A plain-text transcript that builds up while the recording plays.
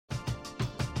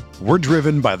We're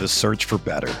driven by the search for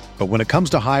better. But when it comes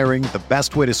to hiring, the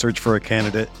best way to search for a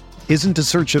candidate isn't to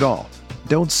search at all.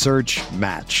 Don't search,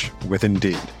 match with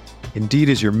Indeed. Indeed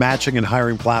is your matching and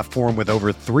hiring platform with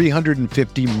over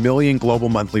 350 million global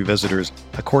monthly visitors,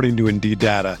 according to Indeed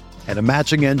data, and a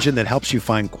matching engine that helps you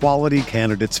find quality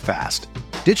candidates fast.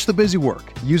 Ditch the busy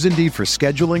work. Use Indeed for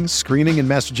scheduling, screening, and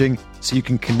messaging so you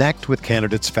can connect with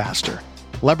candidates faster.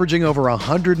 Leveraging over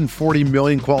 140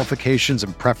 million qualifications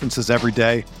and preferences every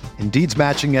day, Indeed's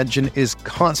matching engine is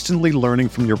constantly learning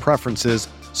from your preferences,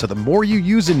 so the more you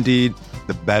use Indeed,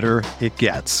 the better it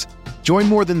gets. Join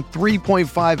more than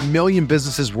 3.5 million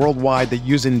businesses worldwide that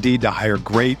use Indeed to hire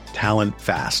great talent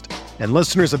fast. And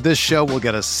listeners of this show will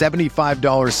get a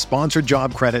 $75 sponsored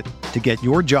job credit to get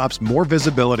your jobs more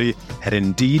visibility at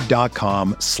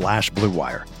Indeed.com/Blue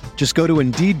Wire. Just go to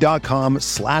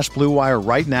Indeed.com/Blue Wire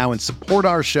right now and support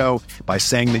our show by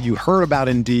saying that you heard about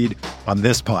Indeed on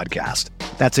this podcast.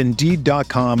 That's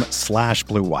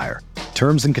Indeed.com/Blue Wire.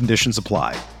 Terms and conditions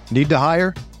apply. Need to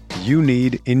hire? You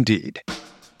need Indeed.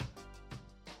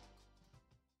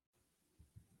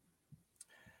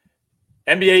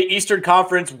 NBA Eastern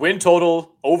Conference win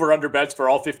total over-under bets for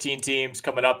all 15 teams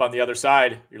coming up on the other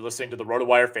side. You're listening to the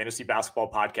RotoWire Fantasy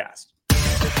Basketball Podcast.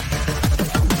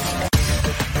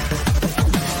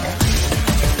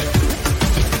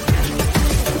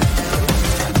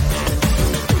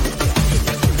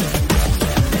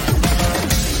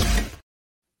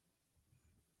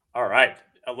 All right,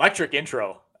 electric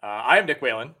intro. I am Nick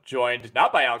Whalen, joined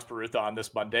not by Alex Barutha on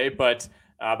this Monday, but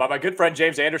by my good friend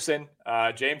James Anderson.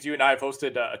 James, you and I have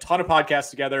hosted a ton of podcasts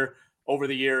together over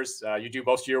the years. You do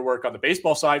most of your work on the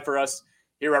baseball side for us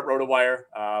here at RotoWire,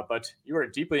 but you are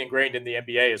deeply ingrained in the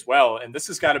NBA as well. And this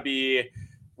has got to be,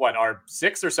 our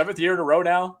 6th or 7th year in a row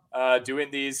now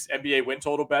doing these NBA win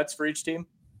total bets for each team?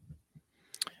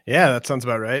 Yeah, that sounds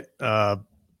about right.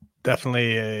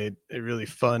 Definitely a really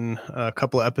fun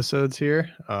couple of episodes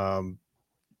here.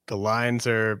 The lines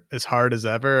are as hard as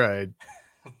ever. I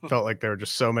felt like there were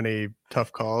just so many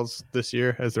tough calls this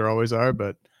year, as there always are,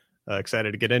 but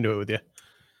excited to get into it with you.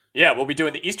 Yeah, we'll be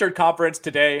doing the Eastern Conference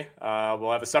today.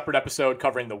 We'll have a separate episode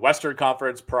covering the Western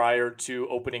Conference prior to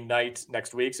opening night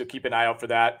next week, so keep an eye out for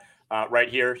that right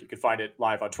here. You can find it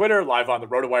live on Twitter, live on the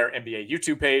RotoWire NBA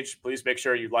YouTube page. Please make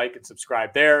sure you like and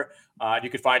subscribe there. You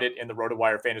can find it in the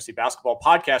RotoWire Fantasy Basketball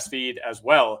podcast feed as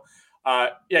well.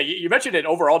 You mentioned it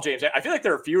overall, James. I feel like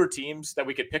there are fewer teams that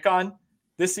we could pick on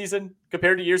this season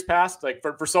compared to years past. Like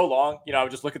for so long, I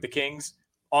would just look at the Kings,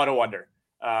 auto under.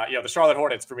 The Charlotte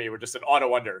Hornets for me were just an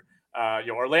auto under.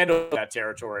 Orlando in that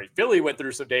territory. Philly went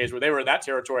through some days where they were in that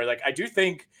territory. Like I do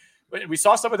think we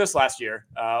saw some of this last year.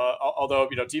 Although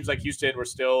teams like Houston were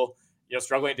still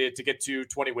struggling to get to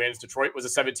 20 wins. Detroit was a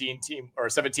 17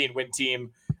 win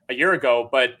team a year ago.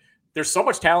 But there's so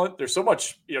much talent. There's so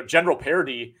much general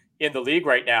parity in the league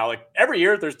right now. Like every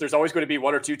year, there's always going to be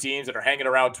one or two teams that are hanging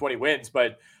around 20 wins.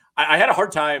 But I had a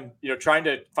hard time, trying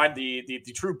to find the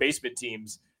true basement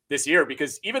teams this year,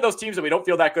 because even those teams that we don't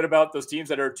feel that good about, those teams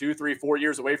that are 2, 3, 4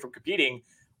 years away from competing,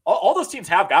 all those teams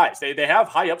have guys. They have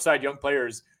high upside young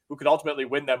players who could ultimately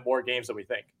win them more games than we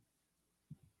think.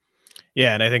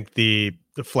 Yeah, and I think the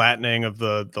flattening of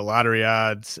the lottery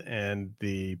odds and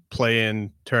the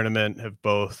play-in tournament have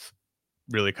both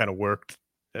really kind of worked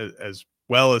as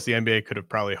well as the NBA could have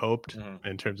probably hoped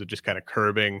in terms of just kind of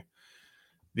curbing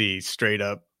the straight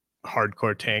up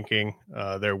hardcore tanking.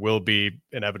 There will be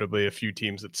inevitably a few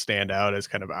teams that stand out as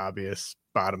kind of obvious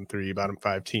bottom 3, bottom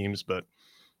 5 teams, but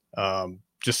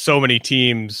just so many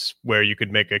teams where you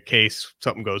could make a case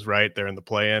something goes right there in the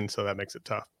play-in, so that makes it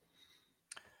tough.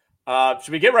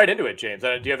 Should we get right into it, James?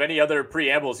 Do you have any other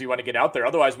preambles you want to get out there?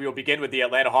 Otherwise, we will begin with the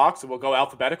Atlanta Hawks and we'll go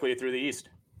alphabetically through the East.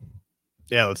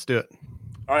 Yeah, let's do it.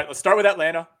 All right, let's start with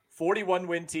Atlanta. 41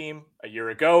 win team a year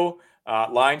ago.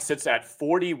 Line sits at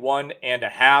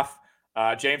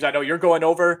 41.5. James, I know you're going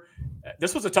over.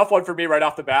 This was a tough one for me right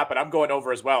off the bat, but I'm going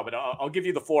over as well. But I'll give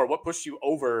you the floor. What pushed you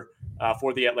over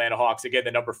for the Atlanta Hawks? Again,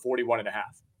 the number 41.5.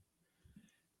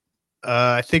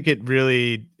 I think it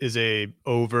really is a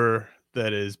over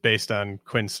that is based on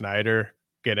Quinn Snyder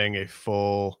getting a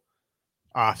full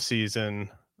off season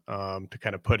to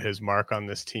kind of put his mark on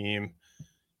this team.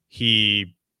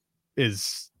 He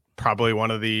is probably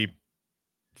one of the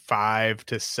 5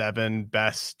 to 7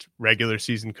 best regular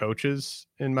season coaches,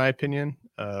 in my opinion,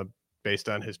 based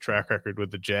on his track record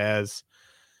with the Jazz.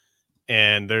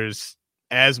 And there's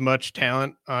as much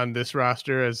talent on this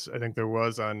roster as I think there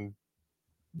was on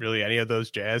really any of those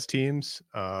Jazz teams.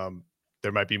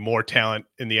 There might be more talent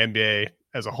in the NBA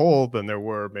as a whole than there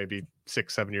were maybe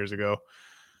 6-7 years ago.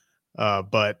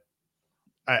 But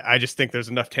I just think there's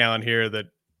enough talent here that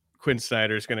Quinn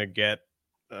Snyder is going to get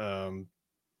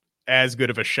as good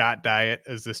of a shot diet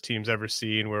as this team's ever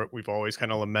seen, where we've always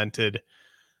kind of lamented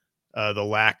the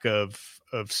lack of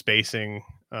spacing,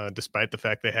 despite the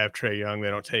fact they have Trae Young. They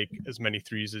don't take as many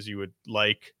threes as you would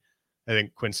like. I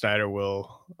think Quinn Snyder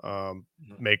will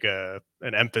make an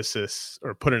emphasis,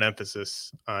 or put an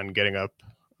emphasis on getting up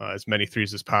as many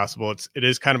threes as possible. It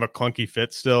is kind of a clunky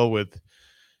fit still with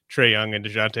Trae Young and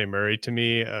DeJounte Murray to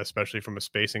me, especially from a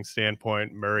spacing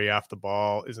standpoint. Murray off the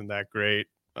ball isn't that great.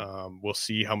 We'll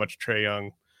see how much Trae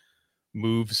Young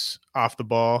moves off the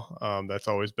ball. That's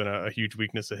always been a huge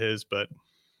weakness of his, but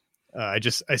I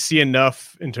see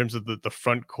enough in terms of the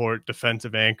front court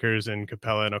defensive anchors in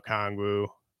Capella and Okongwu,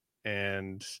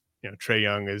 and Trae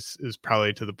Young is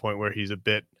probably to the point where he's a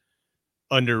bit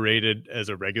underrated as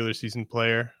a regular season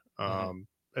player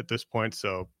at this point.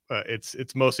 So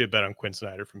it's mostly a bet on Quinn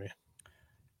Snyder for me.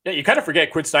 Yeah, you kind of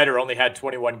forget Quinn Snyder only had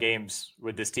 21 games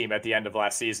with this team at the end of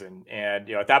last season. And,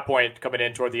 at that point, coming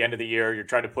in toward the end of the year, you're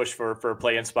trying to push for a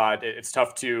play-in spot. It's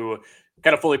tough to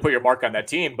kind of fully put your mark on that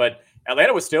team. But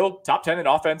Atlanta was still top 10 in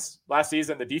offense last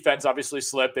season. The defense obviously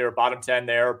slipped. They were bottom 10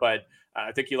 there. But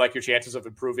I think you like your chances of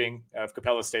improving if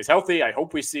Capella stays healthy. I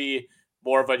hope we see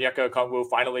more of Onyeka Okongwu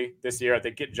finally this year. I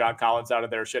think getting John Collins out of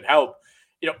there should help.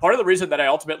 Part of the reason that I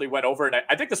ultimately went over, and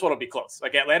I think this one will be close.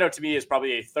 Like, Atlanta to me is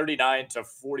probably a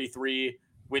 39-43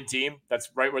 win team. That's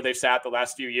right where they've sat the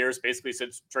last few years, basically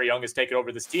since Trae Young has taken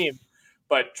over this team.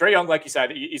 But Trae Young, like you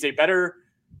said, he's a better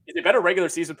regular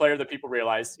season player than people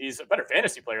realize. He's a better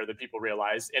fantasy player than people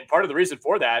realize. And part of the reason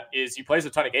for that is he plays a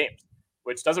ton of games,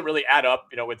 which doesn't really add up,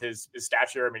 with his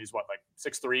stature. I mean, he's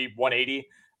 6'3", 180.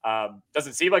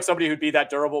 Doesn't seem like somebody who'd be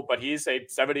that durable, but he's a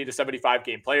 70 to 75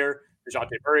 game player.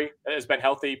 DeJounte Murray has been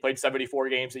healthy, played 74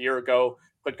 games a year ago.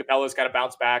 Clint Capella's kind of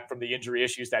bounced back from the injury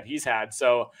issues that he's had.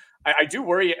 So I do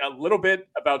worry a little bit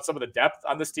about some of the depth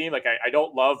on this team. Like, I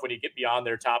don't love when you get beyond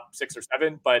their top 6 or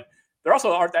 7, but there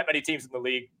also aren't that many teams in the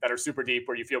league that are super deep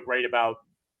where you feel great about,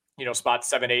 spots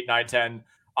 7, 8, 9, 10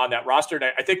 on that roster. And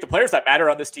I think the players that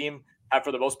matter on this team have,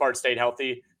 for the most part, stayed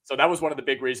healthy. So that was one of the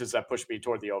big reasons that pushed me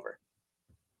toward the over.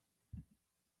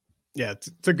 Yeah, it's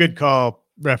a good call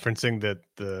referencing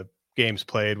the games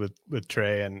played with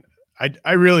Trae, and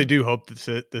I really do hope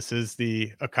that this is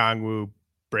the Okongwu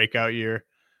breakout year.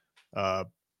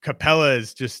 Capella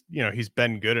is just, he's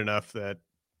been good enough that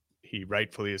he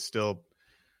rightfully is still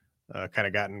kind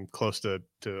of gotten close to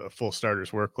a full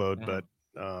starter's workload. But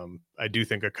I do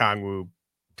think Okongwu,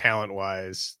 talent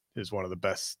wise, is one of the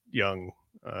best young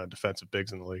defensive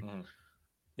bigs in the league.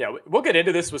 Yeah, we'll get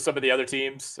into this with some of the other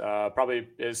teams probably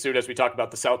as soon as we talk about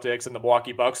the Celtics and the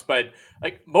Milwaukee Bucks. But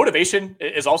motivation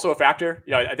is also a factor.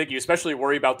 I think you especially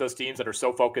worry about those teams that are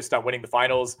so focused on winning the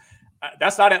finals.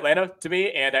 That's not Atlanta to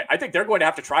me, and I think they're going to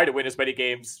have to try to win as many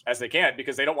games as they can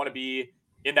because they don't want to be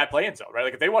in that play-in zone, right?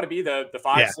 Like, if they want to be the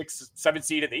 5, 6, 7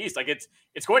 seed in the East,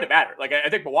 it's going to matter. Like, I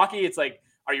think Milwaukee, it's like,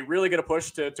 are you really going to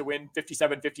push to win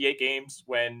 57, 58 games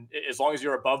when, as long as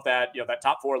you're above that, that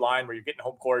top 4 line where you're getting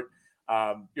home court,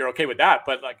 you're okay with that.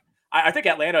 But I think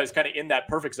Atlanta is kind of in that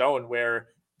perfect zone where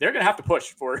they're going to have to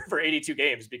push for 82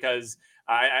 games because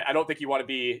I don't think you want to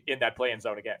be in that play-in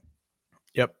zone again.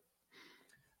 Yep.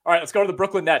 All right, let's go to the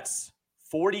Brooklyn Nets.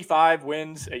 45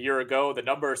 wins a year ago. The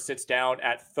number sits down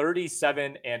at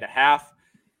 37.5.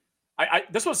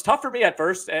 This was tough for me at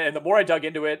first, and the more I dug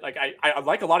into it, I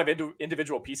like a lot of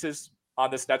individual pieces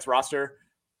on this Nets roster.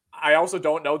 I also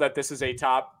don't know that this is a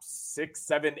top 6,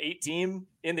 7, 8 team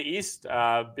in the East.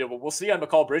 We'll see on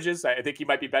Mikal Bridges. I think he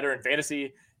might be better in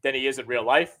fantasy than he is in real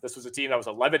life. This was a team that was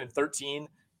 11-13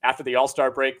 after the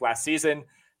All-Star break last season.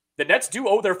 The Nets do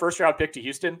owe their first-round pick to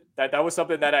Houston. That was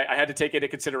something that I had to take into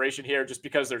consideration here, just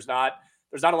because there's not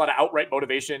a lot of outright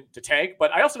motivation to tank.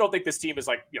 But I also don't think this team is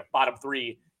bottom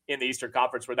 3 in the Eastern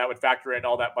Conference, where that would factor in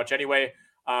all that much anyway.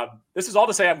 This is all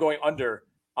to say I'm going under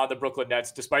on the Brooklyn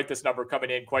Nets, despite this number coming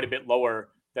in quite a bit lower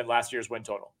than last year's win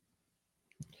total.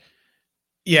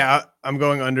 Yeah, I'm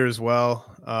going under as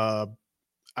well.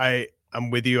 I'm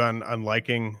with you on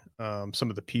liking some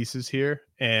of the pieces here,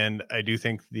 and I do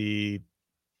think the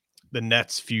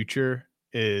Nets' future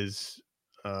is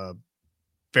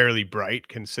fairly bright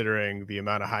considering the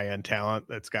amount of high-end talent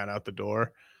that's gone out the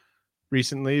door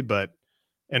recently.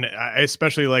 And I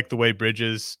especially like the way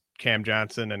Bridges, Cam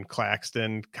Johnson, and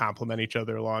Claxton complement each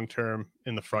other long-term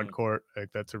in the front court. I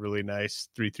think that's a really nice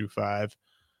 3 through 5.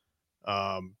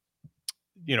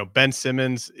 Ben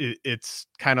Simmons, it's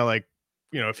kind of like,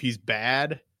 if he's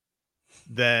bad,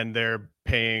 then they're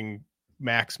paying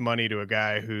max money to a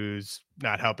guy who's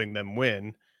not helping them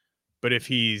win. But if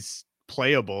he's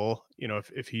playable,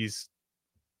 if he's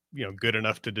good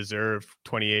enough to deserve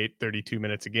 28, 32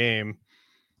 minutes a game,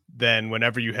 then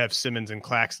whenever you have Simmons and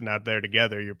Claxton out there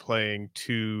together, you're playing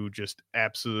two just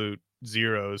absolute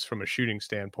zeros from a shooting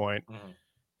standpoint. Mm-hmm.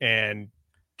 And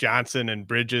Johnson and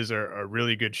Bridges are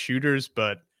really good shooters,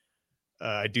 but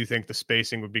I do think the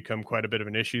spacing would become quite a bit of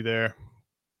an issue there.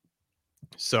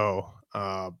 So,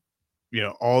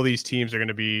 all these teams are going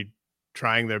to be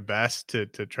trying their best to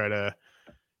try to,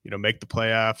 make the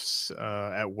playoffs,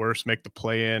 at worst, make the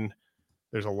play-in.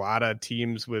 There's a lot of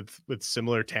teams with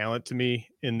similar talent to me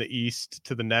in the East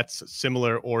to the Nets,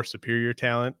 similar or superior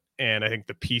talent. And I think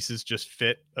the pieces just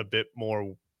fit a bit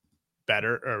more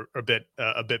better, or a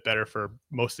bit better for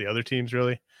most of the other teams,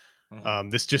 really. Mm-hmm.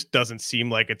 This just doesn't seem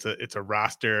like it's a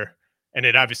roster, and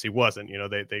it obviously wasn't.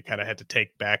 They kind of had to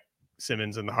take back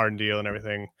Simmons and the Harden deal and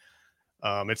everything.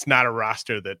 It's not a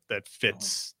roster that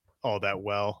fits all that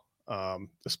well,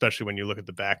 especially when you look at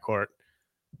the backcourt.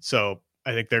 So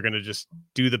I think they're going to just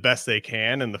do the best they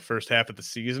can in the first half of the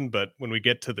season. But when we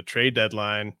get to the trade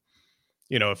deadline,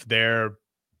 if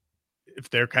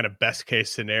their kind of best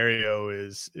case scenario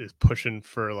is pushing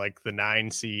for like the 9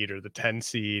 seed or the 10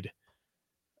 seed,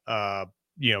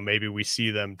 maybe we see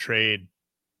them trade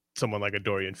someone like a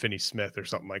Dorian Finney-Smith or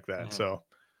something like that. Mm-hmm. So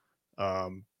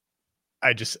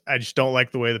I just don't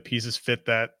like the way the pieces fit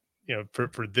that,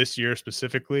 for this year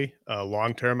specifically.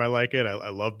 Long term, I like it. I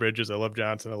love Bridges. I love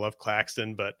Johnson. I love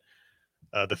Claxton. But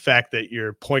the fact that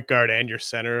your point guard and your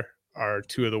center are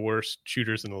two of the worst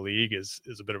shooters in the league is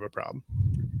a bit of a problem.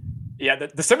 Yeah,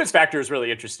 the Simmons factor is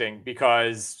really interesting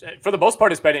because for the most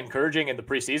part, it's been encouraging in the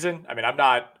preseason. I mean, I'm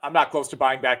not close to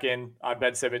buying back in on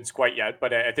Ben Simmons quite yet,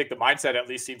 but I think the mindset at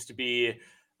least seems to be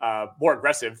more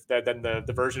aggressive than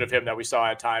the version of him that we saw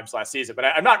at times last season. But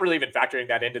I'm not really even factoring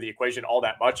that into the equation all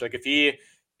that much. Like if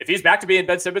he's back to being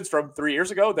Ben Simmons from 3 years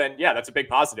ago, then yeah, that's a big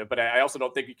positive. But I also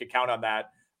don't think you can count on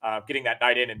that getting that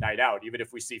night in and night out, even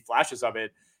if we see flashes of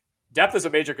it. Depth is a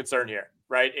major concern here,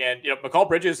 right? And Mikal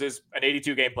Bridges is an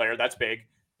 82 game player. That's big.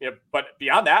 But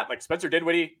beyond that, like Spencer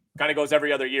Dinwiddie kind of goes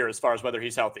every other year as far as whether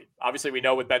he's healthy. Obviously, we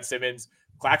know with Ben Simmons,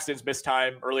 Claxton's missed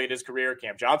time early in his career.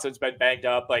 Cam Johnson's been banged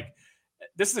up. Like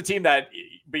this is a team that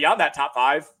beyond that top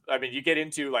 5, I mean, you get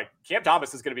into like Cam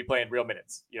Thomas is going to be playing real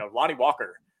minutes. Lonnie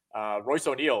Walker, Royce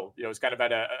O'Neal, is kind of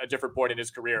at a different point in his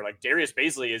career. Like Darius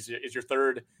Baisley is your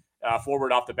third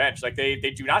forward off the bench. Like they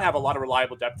do not have a lot of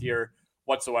reliable depth here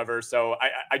whatsoever. So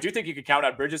I do think you could count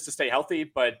on Bridges to stay healthy.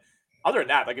 But other than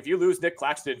that, like if you lose Nick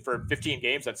Claxton for 15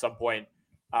 games at some point,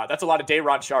 that's a lot of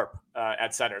Day'Ron Sharpe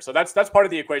at center. So that's part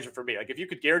of the equation for me. Like if you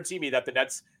could guarantee me that the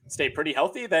Nets stay pretty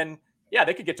healthy, then yeah,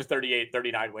 they could get to 38,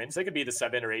 39 wins. They could be the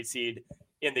 7 or 8 seed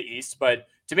in the East. But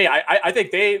to me, I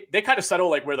think they kind of settle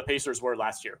like where the Pacers were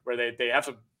last year, where they have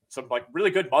some like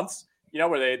really good months,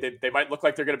 where they might look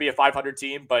like they're going to be a 500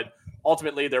 team, but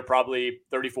ultimately they're probably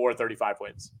 34, 35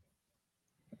 wins.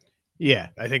 Yeah,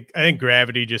 I think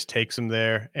gravity just takes them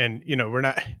there. And,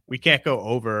 we can't go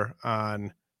over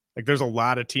on, like, there's a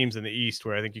lot of teams in the East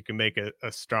where I think you can make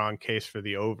a strong case for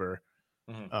the over.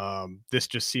 Mm-hmm. This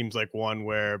just seems like one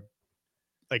where,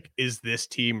 like, is this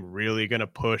team really going to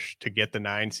push to get the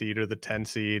 9 seed or the 10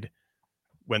 seed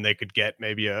when they could get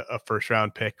maybe a first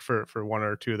round pick for one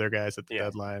or two of their guys at the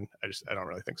deadline? I don't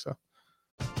really think so.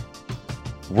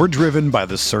 We're driven by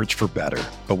the search for better.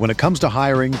 But when it comes to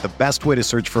hiring, the best way to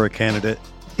search for a candidate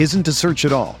isn't to search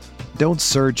at all. Don't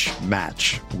search,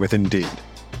 match with Indeed.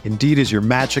 Indeed is your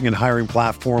matching and hiring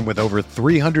platform with over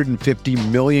 350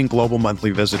 million global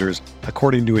monthly visitors,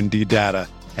 according to Indeed data,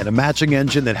 and a matching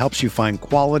engine that helps you find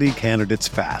quality candidates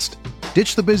fast.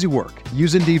 Ditch the busy work.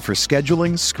 Use Indeed for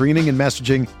scheduling, screening, and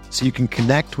messaging so you can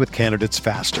connect with candidates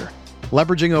faster.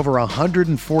 Leveraging over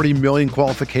 140 million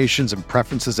qualifications and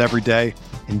preferences every day,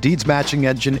 Indeed's matching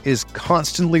engine is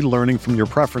constantly learning from your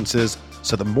preferences,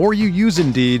 so the more you use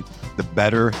Indeed, the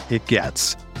better it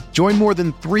gets. Join more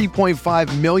than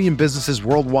 3.5 million businesses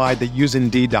worldwide that use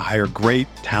Indeed to hire great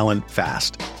talent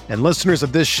fast. And listeners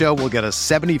of this show will get a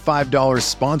 $75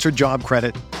 sponsored job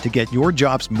credit to get your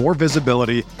jobs more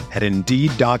visibility at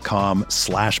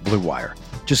Indeed.com/Blue Wire.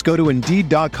 Just go to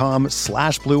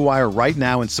Indeed.com/Blue Wire right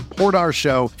now and support our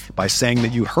show by saying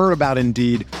that you heard about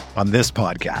Indeed on this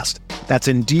podcast. That's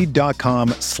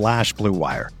Indeed.com/Blue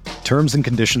Wire. Terms and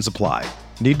conditions apply.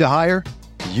 Need to hire?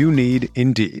 You need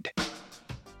Indeed.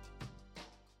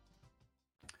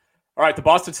 All right, the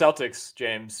Boston Celtics,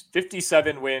 James,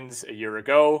 57 wins a year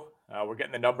ago. We're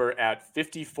getting the number at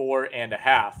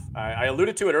 54.5. I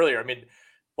alluded to it earlier. I mean,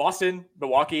 Boston,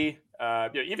 Milwaukee,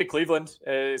 even Cleveland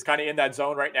is kind of in that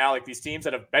zone right now. Like these teams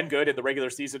that have been good in the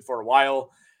regular season for a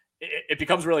while, it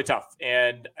becomes really tough.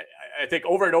 And I think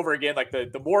over and over again, like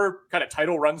the more kind of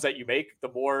title runs that you make,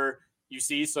 the more you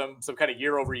see some kind of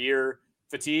year over year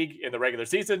fatigue in the regular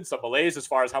season, some malaise as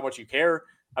far as how much you care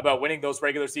about winning those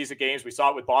regular season games. We saw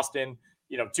it with Boston,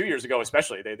 2 years ago,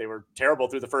 especially. They were terrible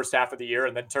through the first half of the year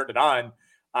and then turned it on.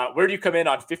 Where do you come in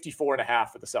on 54.5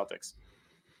 for the Celtics?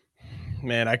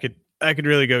 Man, I could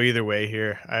really go either way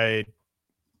here. I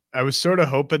was sort of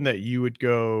hoping that you would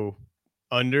go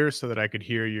under so that I could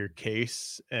hear your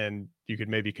case and you could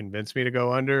maybe convince me to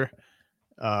go under.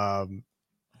 I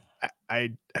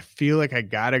feel like I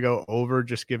gotta go over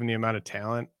just given the amount of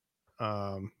talent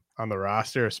on the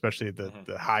roster, especially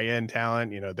the high end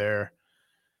talent.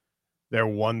 They're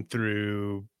 1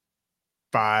 through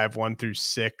 5, 1 through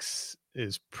 6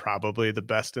 is probably the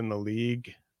best in the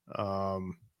league. I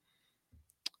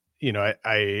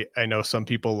know some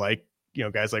people like,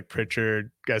 guys like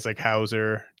Pritchard, guys like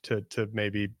Hauser to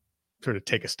maybe sort of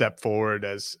take a step forward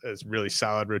as really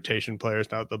solid rotation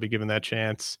players. Now they'll be given that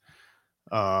chance.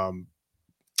 The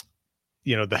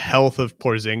health of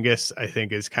Porzingis, I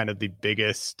think, is kind of the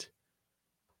biggest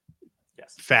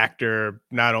factor,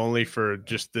 not only for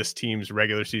just this team's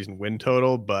regular season win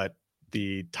total, but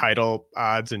the title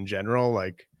odds in general.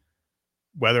 Like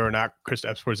whether or not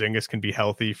Kristaps Porzingis can be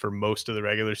healthy for most of the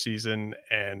regular season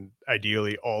and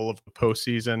ideally all of the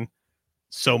postseason,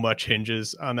 so much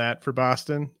hinges on that for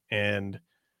Boston. And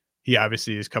he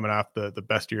obviously is coming off the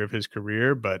best year of his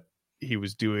career, but he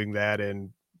was doing that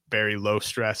in very low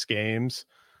stress games.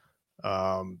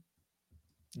 I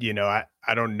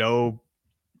don't know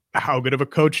how good of a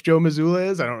coach Joe Mazzulla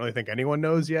is. I don't really think anyone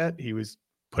knows yet. He was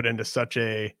put into such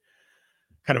a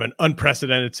kind of an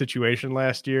unprecedented situation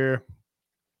last year,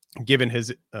 given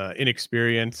his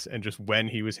inexperience and just when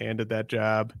he was handed that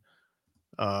job.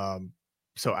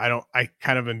 So I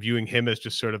kind of am viewing him as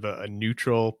just sort of a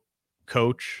neutral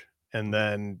coach. And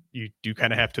then you do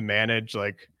kind of have to manage,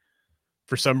 like,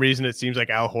 for some reason, it seems like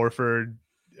Al Horford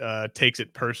takes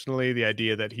it personally, the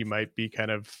idea that he might be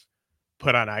kind of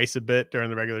put on ice a bit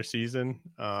during the regular season.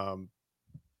 I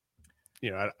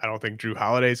don't think Drew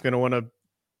Holiday is going to want to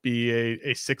be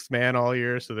a sixth man all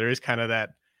year. So there is kind of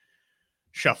that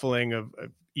shuffling of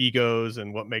egos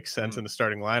and what makes sense in the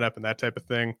starting lineup and that type of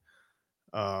thing.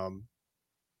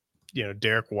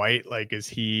 Derek White, like,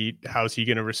 how's he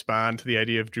going to respond to the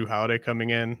idea of Drew Holiday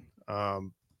coming in?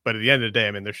 But at the end of the day,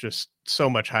 I mean, there's just so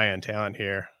much high-end talent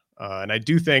here. And I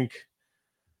think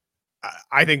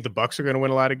the Bucks are going to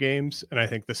win a lot of games, and I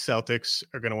think the Celtics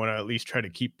are going to want to at least try to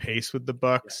keep pace with the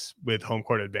Bucks with home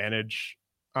court advantage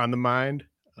on the mind.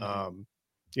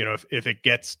 If it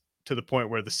gets to the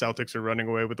point where the Celtics are running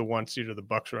away with the 1 seed or the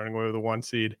Bucks are running away with the 1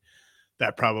 seed,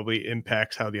 that probably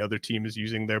impacts how the other team is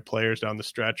using their players down the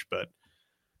stretch. But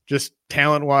just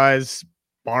talent-wise,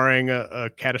 barring a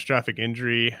catastrophic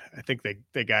injury, I think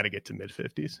they got to get to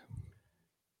mid-50s.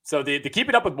 So the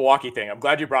keeping up with Milwaukee thing, I'm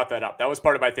glad you brought that up. That was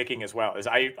part of my thinking as well. Is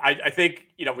I think,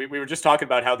 we were just talking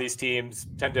about how these teams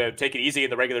tend to take it easy in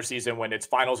the regular season when it's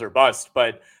finals or bust.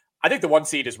 But I think the 1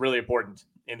 seed is really important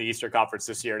in the Eastern Conference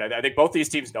this year. And I think both these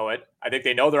teams know it. I think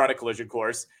they know they're on a collision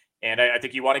course. And I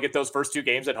think you want to get those first 2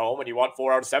 games at home, and you want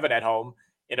 4 out of 7 at home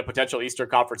in a potential Eastern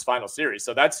Conference final series.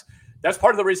 So that's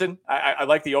part of the reason I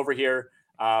like the over here.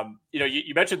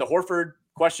 You mentioned the Horford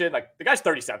question. Like, the guy's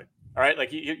 37. All right. Like,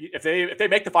 if they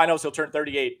make the finals, he'll turn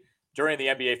 38 during the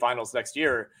NBA finals next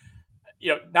year.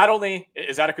 Not only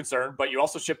is that a concern, but you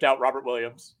also shipped out Robert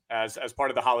Williams as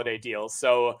part of the Holiday deal.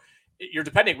 So you're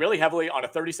depending really heavily on a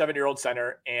 37-year-old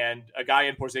center and a guy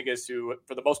in Porzingis who,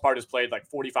 for the most part, has played like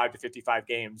 45 to 55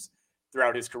 games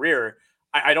throughout his career.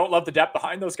 I don't love the depth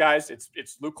behind those guys.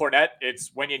 It's Luke Cornett. It's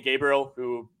Wenyen Gabriel,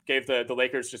 who gave the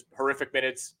Lakers just horrific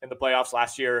minutes in the playoffs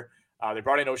last year. They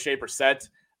brought in O'Shea Brissett.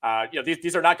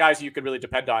 These are not guys you can really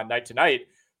depend on night to night.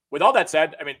 With all that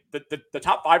said, I mean, the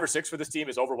top 5 or 6 for this team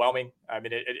is overwhelming. I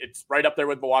mean, it's right up there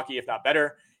with Milwaukee, if not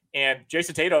better. And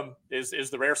Jason Tatum is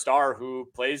the rare star who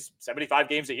plays 75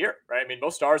 games a year, right? I mean,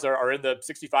 most stars are in the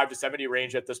 65 to 70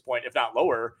 range at this point, if not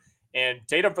lower. And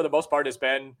Tatum, for the most part, has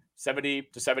been 70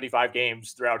 to 75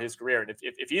 games throughout his career. And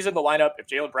if he's in the lineup, if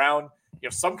Jaylen Brown,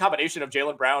 some combination of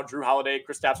Jaylen Brown, Drew Holiday,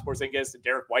 Kristaps Porzingis, and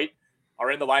Derek White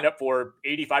are in the lineup for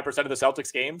 85% of the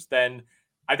Celtics games, then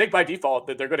I think by default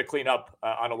that they're going to clean up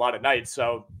on a lot of nights.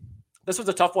 So this was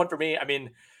a tough one for me. I mean,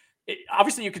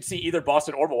 obviously you could see either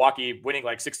Boston or Milwaukee winning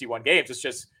like 61 games. It's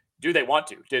just, do they want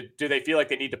to? Do they feel like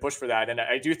they need to push for that? And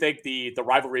I do think the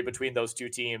rivalry between those two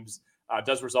teams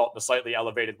does result in a slightly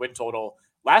elevated win total.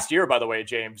 Last year, by the way,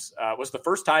 James, was the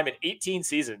first time in 18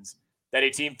 seasons that a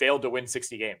team failed to win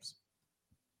 60 games.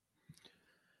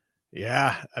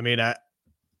 Yeah, I mean,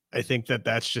 I think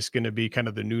that's just going to be kind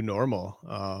of the new normal.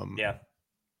 Yeah.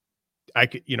 I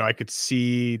could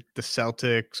see the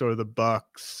Celtics or the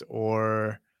Bucks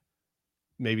or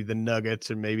maybe the Nuggets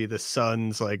or maybe the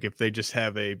Suns. Like if they just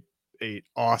have a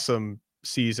awesome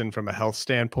season from a health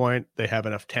standpoint, they have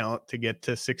enough talent to get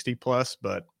to 60 plus,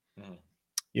 but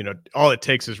all it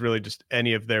takes is really just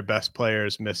any of their best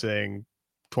players missing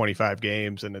 25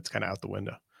 games and it's kind of out the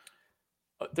window.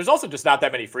 There's also just not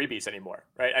that many freebies anymore,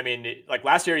 right? I mean, like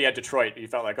last year you had Detroit, you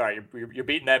felt like, all right, you're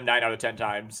beating them 9 out of 10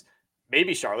 times.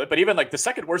 Maybe Charlotte, but even like the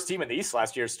second worst team in the East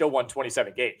last year still won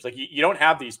 27 games. Like you don't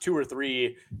have these 2 or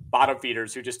 3 bottom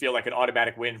feeders who just feel like an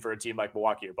automatic win for a team like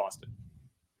Milwaukee or Boston.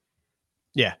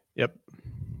 Yeah. Yep.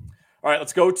 All right,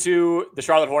 let's go to the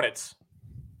Charlotte Hornets.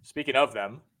 Speaking of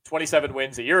them, 27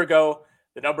 wins a year ago.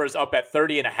 The number is up at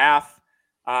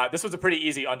 30.5. This was a pretty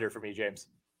easy under for me, James.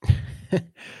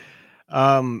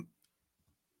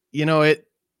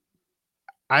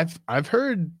 I've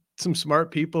heard some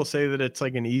smart people say that it's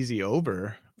like an easy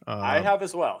over. I have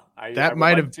as well. That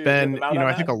might have been,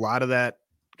 I think a lot of that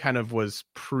kind of was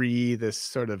pre this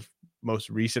sort of most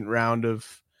recent round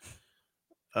of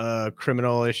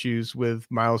criminal issues with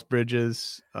Miles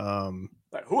Bridges.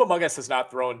 Who among us has not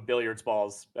thrown billiards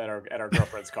balls at our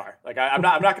girlfriend's car? Like I'm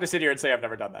not going to sit here and say I've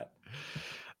never done that.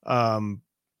 I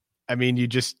mean,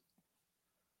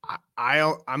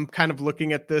 I'm kind of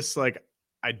looking at this like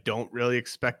I don't really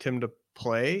expect him to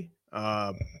play.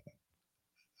 I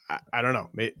don't know.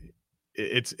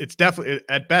 It's definitely,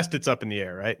 at best, it's up in the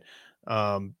air, right?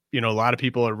 A lot of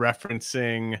people are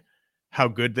referencing how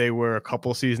good they were a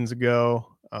couple seasons ago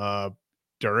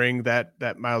during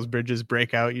that Miles Bridges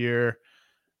breakout year.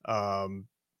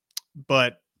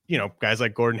 But guys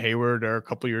like Gordon Hayward are a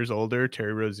couple years older,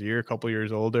 Terry Rozier a couple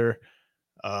years older,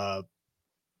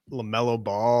 LaMelo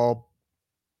Ball.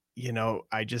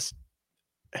 I just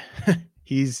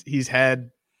he's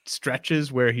had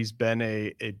stretches where he's been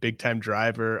a big time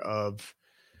driver of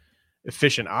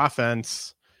efficient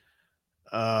offense,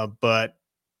 but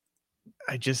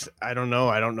I don't know.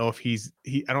 I don't know if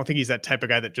I don't think he's that type of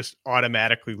guy that just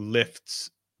automatically lifts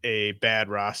a bad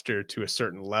roster to a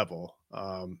certain level.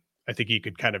 I think he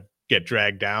could kind of get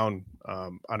dragged down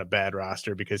on a bad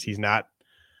roster because he's not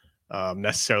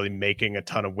necessarily making a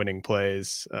ton of winning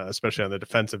plays, especially on the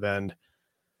defensive end.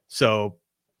 So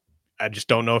I just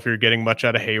don't know if you're getting much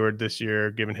out of Hayward this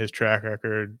year, given his track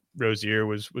record. Rozier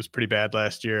was pretty bad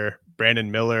last year.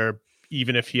 Brandon Miller,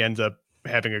 even if he ends up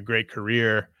having a great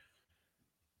career,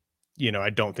 I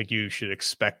don't think you should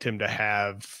expect him to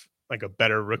have like a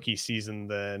better rookie season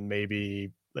than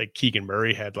maybe like Keegan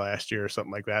Murray had last year or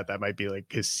something like that. That might be like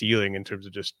his ceiling in terms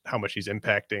of just how much he's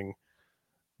impacting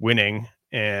winning.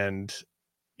 And,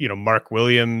 Mark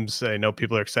Williams, I know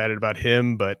people are excited about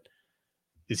him, but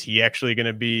is he actually going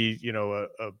to be,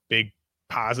 a big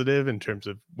positive in terms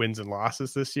of wins and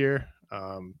losses this year?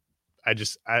 I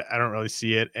don't really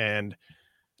see it. And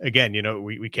again,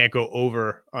 we can't go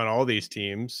over on all these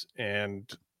teams. And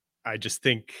I just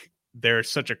think there's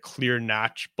such a clear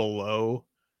notch below,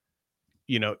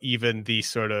 even the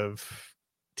sort of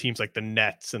teams like the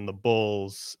Nets and the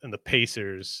Bulls and the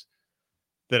Pacers,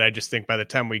 that I just think by the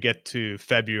time we get to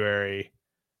February,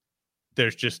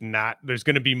 there's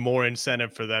going to be more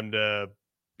incentive for them to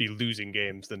be losing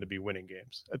games than to be winning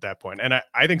games at that point. And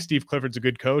I think Steve Clifford's a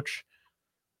good coach.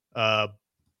 But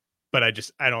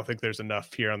I don't think there's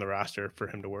enough here on the roster for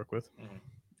him to work with.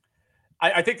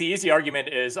 I think the easy argument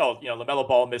is, LaMelo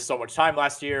Ball missed so much time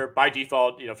last year. By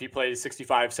default, if he plays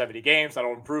 65, 70 games,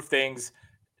 that'll improve things.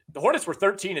 The Hornets were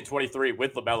 13-23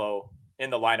 with LaMelo in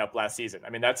the lineup last season.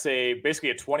 I mean, that's basically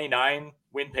a 29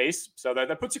 win pace. So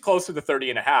that puts you close to the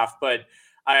 30.5. But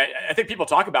I think people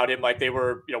talk about him like they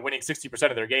were, winning 60%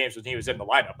 of their games when he was in the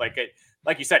lineup.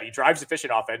 Like you said, he drives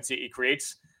efficient offense. He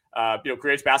creates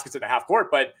baskets in the half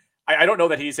court. But I don't know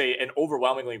that he's an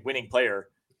overwhelmingly winning player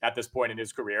at this point in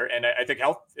his career. And I think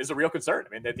health is a real concern.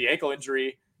 I mean, the ankle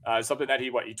injury is something that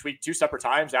he tweaked 2 separate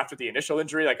times after the initial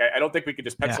injury. Like, I don't think we could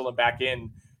just pencil him back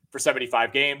in for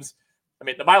 75 games. I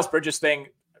mean, the Miles Bridges thing,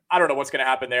 I don't know what's going to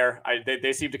happen there.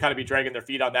 They seem to kind of be dragging their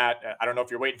feet on that. I don't know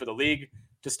if you're waiting for the league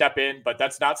to step in, but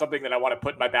that's not something that I want to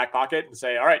put in my back pocket and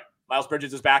say, all right, Miles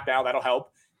Bridges is back now. That'll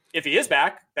help. If he is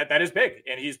back, that is big.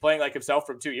 And he's playing like himself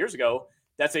from 2 years ago.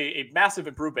 That's a massive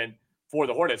improvement for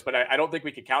the Hornets, but I don't think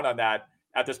we could count on that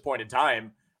at this point in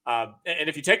time. And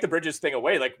if you take the Bridges thing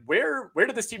away, like where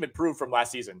did this team improve from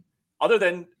last season? Other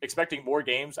than expecting more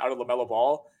games out of LaMelo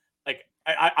Ball, like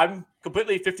I'm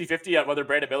completely 50-50 on whether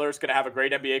Brandon Miller is going to have a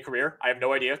great NBA career. I have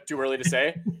no idea. Too early to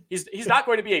say. He's not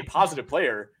going to be a positive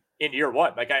player in year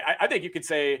one. Like I think you could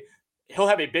say he'll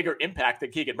have a bigger impact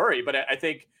than Keegan Murray, but I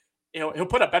think he'll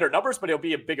put up better numbers, but he'll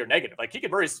be a bigger negative. Like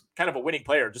Keegan Murray's kind of a winning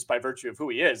player just by virtue of who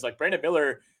he is. Like Brandon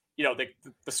Miller, the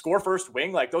score first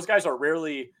wing, like those guys are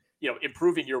rarely,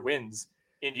 improving your wins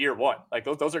in year one. Like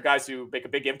those are guys who make a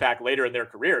big impact later in their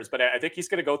careers. But I think he's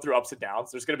going to go through ups and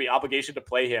downs. There's going to be obligation to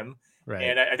play him. Right.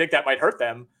 And I think that might hurt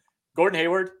them. Gordon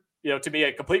Hayward, to me,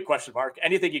 a complete question mark.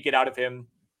 Anything you get out of him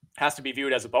has to be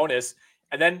viewed as a bonus.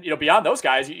 And then, beyond those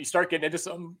guys, you start getting into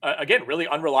some, again, really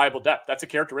unreliable depth. That's a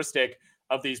characteristic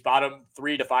of these bottom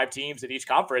 3 to 5 teams in each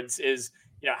conference is,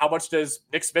 how much does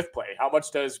Nick Smith play? How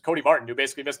much does Cody Martin, who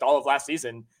basically missed all of last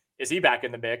season, is he back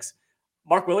in the mix?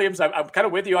 Mark Williams, I'm kind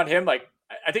of with you on him. Like,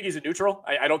 I think he's a neutral.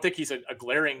 I don't think he's a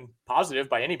glaring positive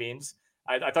by any means.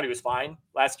 I thought he was fine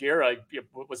last year.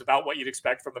 Was about what you'd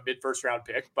expect from a mid-first round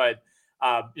pick, but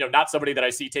not somebody that I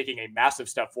see taking a massive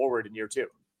step forward in year 2.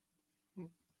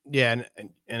 Yeah,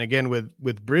 and again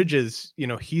with Bridges,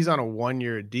 he's on a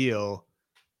 1-year deal.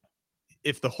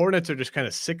 If the Hornets are just kind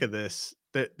of sick of this,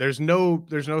 that there's no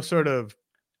sort of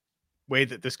way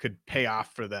that this could pay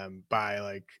off for them by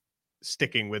like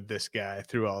sticking with this guy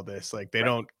through all this. Like they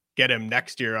don't get him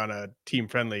next year on a team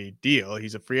friendly deal.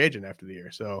 He's a free agent after the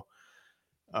year. So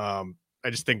I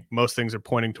just think most things are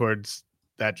pointing towards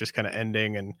that just kind of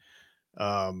ending. And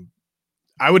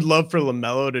I would love for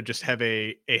LaMelo to just have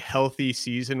a healthy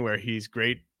season where he's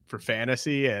great for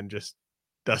fantasy and just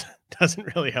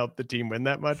doesn't really help the team win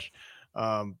that much.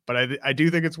 But I do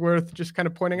think it's worth just kind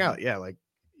of pointing out. Yeah. Like,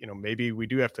 maybe we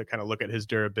do have to kind of look at his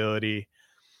durability,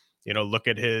 look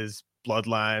at his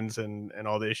bloodlines and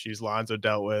all the issues Lonzo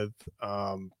dealt with.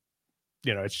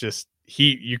 It's just,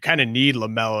 you kind of need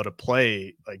LaMelo to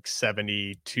play like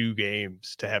 72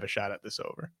 games to have a shot at this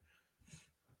over.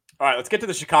 All right, let's get to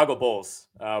the Chicago Bulls.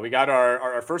 We got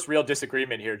our first real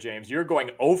disagreement here, James. You're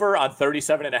going over on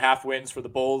 37.5 wins for the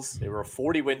Bulls. They were a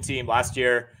 40-win team last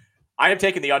year. I am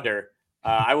taking the under.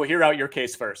 I will hear out your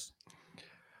case first.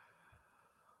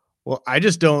 Well, I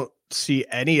just don't see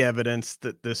any evidence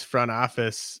that this front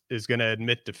office is going to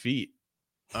admit defeat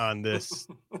on this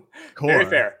core. Very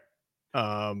fair.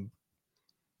 And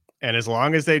as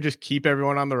long as they just keep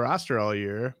everyone on the roster all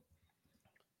year,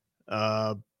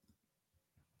 I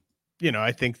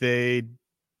think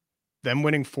them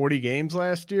winning 40 games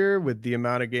last year with the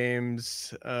amount of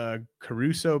games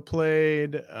Caruso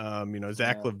played,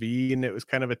 Zach LaVine, it was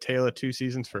kind of a tale of 2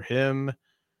 seasons for him.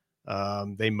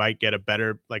 They might get a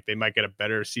better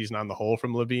season on the whole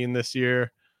from LaVine this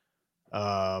year.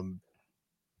 I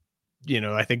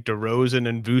think DeRozan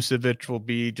and Vucevic will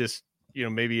be just,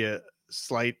 maybe a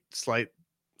slightly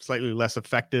less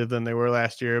effective than they were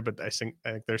last year, but I think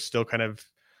they're still kind of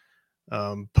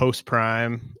post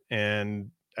prime, and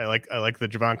I like the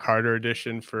Javon Carter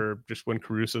addition for just when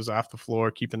Caruso's off the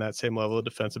floor, keeping that same level of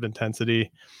defensive intensity.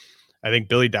 I think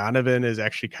Billy Donovan is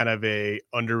actually kind of a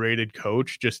underrated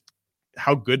coach. Just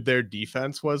how good their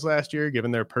defense was last year,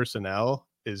 given their personnel,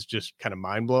 is just kind of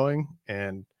mind blowing.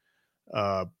 And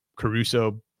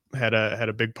Caruso had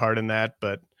a big part in that,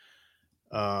 but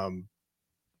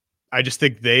I just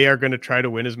think they are going to try to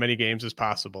win as many games as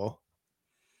possible.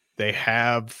 They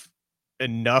have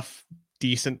enough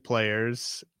decent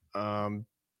players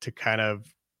to kind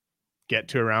of get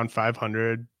to around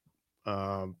 500.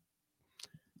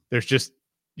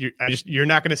 You're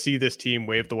not going to see this team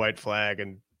wave the white flag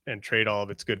and trade all of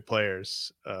its good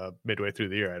players midway through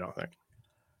the year, I don't think.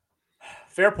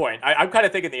 Fair point. I'm kind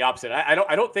of thinking the opposite.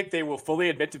 I don't think they will fully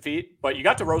admit defeat, but you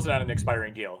got DeRozan on an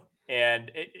expiring deal.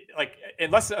 And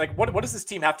what does this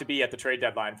team have to be at the trade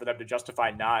deadline for them to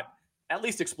justify not at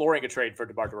least exploring a trade for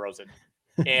DeMar DeRozan?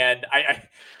 And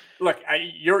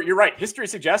you're right. History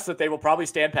suggests that they will probably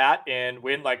stand pat and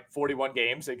win like 41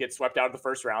 games and get swept out of the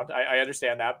first round. I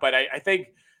understand that, but I think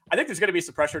there's going to be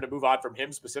some pressure to move on from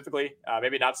him specifically.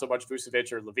 Maybe not so much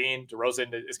Vucevic or LaVine.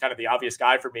 DeRozan is kind of the obvious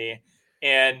guy for me.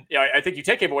 And I think you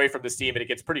take him away from this team and it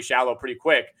gets pretty shallow pretty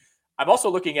quick. I'm also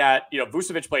looking at,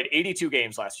 Vucevic played 82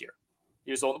 games last year.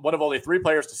 He was one of only 3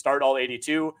 players to start all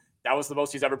 82. That was the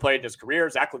most he's ever played in his career.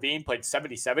 Zach LaVine played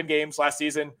 77 games last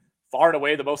season, far and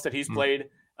away the most that he's played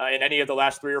in any of the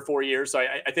last 3 or 4 years. So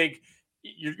I think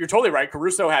you're totally right.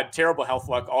 Caruso had terrible health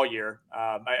luck all year.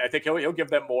 I think he'll give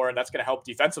them more, and that's going to help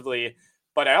defensively.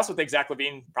 But I also think Zach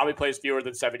LaVine probably plays fewer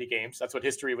than 70 games. That's what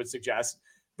history would suggest.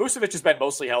 Vucevic has been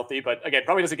mostly healthy, but again,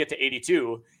 probably doesn't get to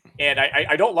 82. And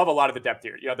I don't love a lot of the depth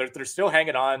here. They're still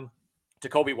hanging on to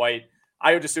Kobe White.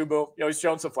 Ayo Dosunmu, he's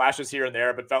shown some flashes here and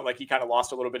there, but felt like he kind of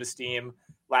lost a little bit of steam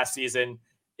last season.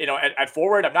 At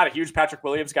forward, I'm not a huge Patrick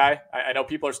Williams guy. I know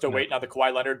people are still waiting on the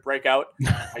Kawhi Leonard breakout.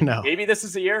 Maybe this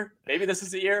is the year.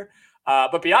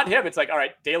 But beyond him, it's like, all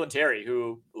right, Dalen Terry,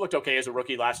 who looked okay as a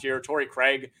rookie last year, Torrey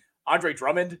Craig, Andre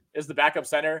Drummond is the backup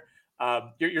center.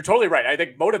 You're totally right. I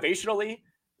think motivationally,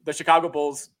 the Chicago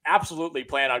Bulls absolutely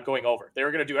plan on going over.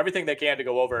 They're going to do everything they can to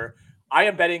go over. I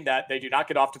am betting that they do not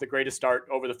get off to the greatest start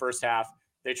over the first half.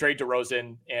 They trade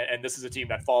DeRozan, and this is a team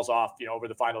that falls off, over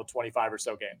the final 25 or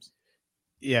so games.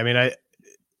 Yeah, I mean,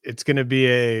 it's going to be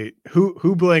a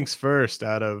who blinks first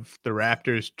out of the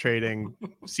Raptors trading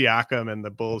Siakam and the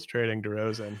Bulls trading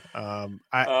DeRozan.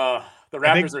 The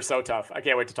Raptors are so tough. I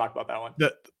can't wait to talk about that one.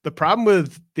 The problem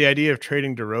with the idea of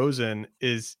trading DeRozan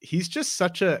is he's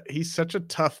such a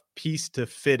tough piece to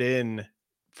fit in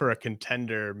for a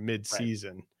contender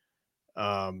mid-season.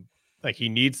 Right. Like he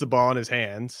needs the ball in his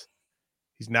hands.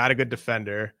 He's not a good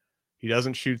defender. He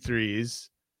doesn't shoot threes.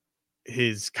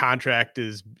 His contract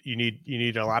is you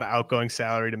need a lot of outgoing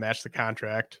salary to match the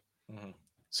contract. Mm-hmm.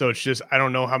 So it's just, I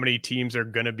don't know how many teams are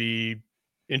going to be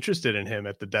interested in him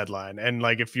at the deadline. And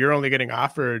like, if you're only getting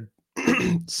offered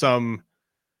some,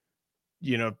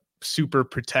 super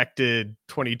protected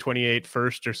 2028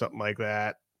 first or something like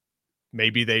that,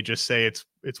 maybe they just say it's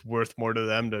worth more to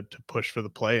them to push for the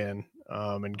play-in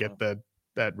and get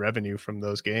that revenue from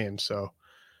those games. So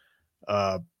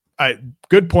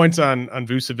good points on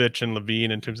Vucevic and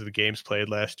Levine in terms of the games played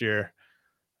last year.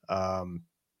 I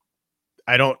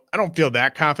don't feel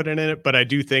that confident in it, but I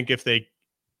do think if they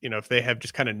have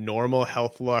just kind of normal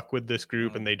health luck with this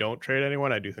group and they don't trade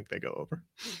anyone, I do think they go over.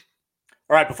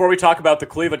 All right. Before we talk about the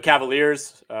Cleveland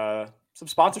Cavaliers, some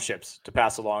sponsorships to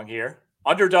pass along here.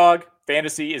 Underdog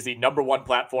Fantasy is the #1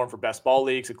 platform for best ball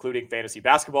leagues, including fantasy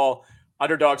basketball.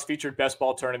 Underdog's featured best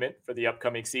ball tournament for the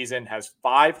upcoming season has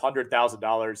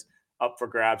 $500,000 up for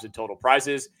grabs in total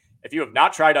prizes. If you have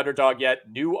not tried Underdog yet,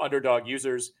 new Underdog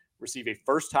users receive a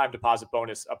first-time deposit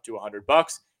bonus up to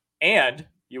 $100, and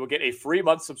you will get a free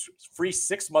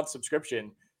 6-month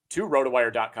subscription to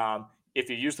RotoWire.com if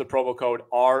you use the promo code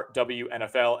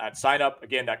RWNFL at sign-up.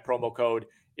 Again, that promo code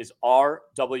is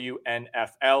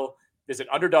RWNFL. Visit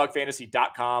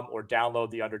UnderdogFantasy.com or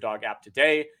download the Underdog app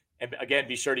today. And again,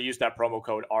 be sure to use that promo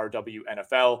code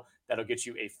RWNFL. That'll get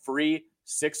you a free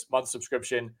 6-month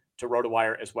subscription to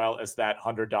RotoWire, as well as that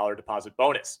 $100 deposit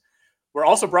bonus. We're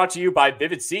also brought to you by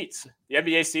Vivid Seats. The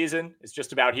NBA season is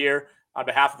just about here. On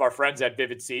behalf of our friends at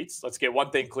Vivid Seats, let's get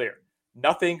one thing clear.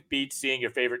 Nothing beats seeing your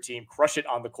favorite team crush it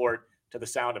on the court to the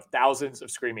sound of thousands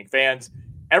of screaming fans.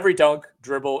 Every dunk,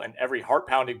 dribble, and every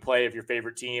heart-pounding play of your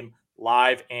favorite team,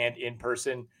 live and in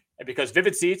person. And because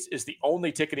Vivid Seats is the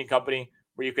only ticketing company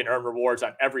where you can earn rewards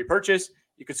on every purchase,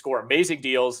 you can score amazing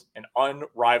deals and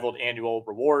unrivaled annual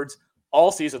rewards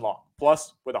all season long.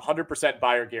 Plus, with a 100%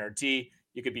 buyer guarantee,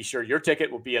 you can be sure your ticket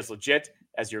will be as legit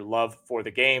as your love for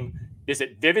the game.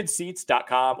 Visit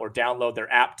vividseats.com or download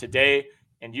their app today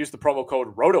and use the promo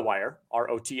code ROTOWIRE,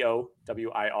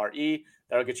 ROTOWIRE.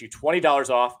 That'll get you $20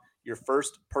 off your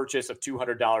first purchase of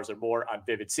 $200 or more on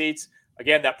Vivid Seats.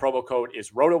 Again, that promo code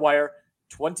is ROTOWIRE,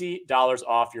 $20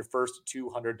 off your first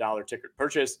 $200 ticket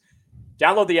purchase.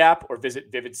 Download the app or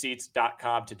visit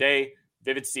vividseats.com today.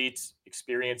 Vivid Seats,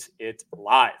 experience it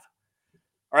live.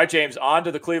 All right, James, on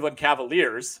to the Cleveland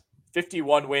Cavaliers.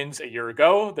 51 wins a year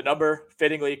ago. The number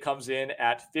fittingly comes in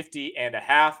at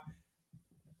 50.5.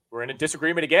 We're in a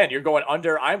disagreement again. You're going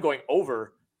under. I'm going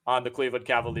over on the Cleveland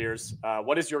Cavaliers.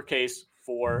 What is your case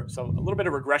for a little bit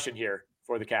of regression here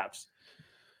for the Cavs?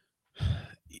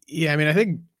 Yeah, I mean, I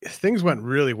think things went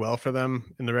really well for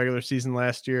them in the regular season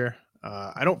last year.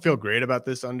 I don't feel great about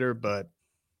this under, but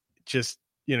just,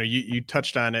 you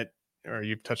touched on it, or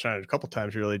you've touched on it a couple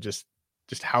times, really, just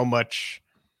how much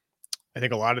I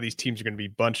think a lot of these teams are going to be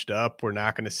bunched up. We're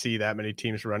not going to see that many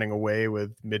teams running away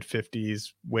with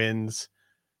mid-50s wins.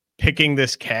 Picking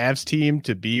this Cavs team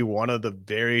to be one of the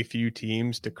very few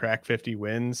teams to crack 50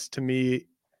 wins, to me,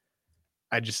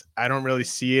 I don't really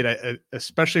see it,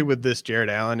 especially with this Jared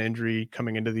Allen injury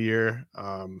coming into the year.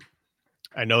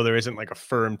 I know there isn't like a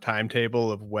firm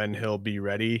timetable of when he'll be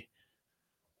ready,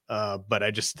 but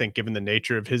I just think given the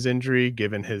nature of his injury,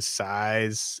 given his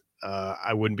size,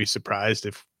 I wouldn't be surprised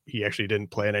if he actually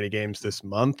didn't play in any games this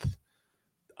month.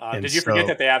 Did you forget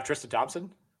that they have Tristan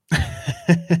Thompson?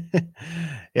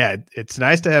 Yeah, it's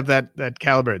nice to have that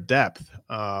caliber of depth.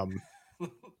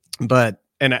 But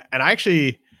I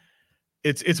actually,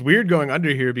 it's weird going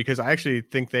under here because I actually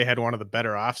think they had one of the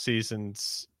better off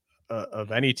seasons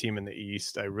of any team in the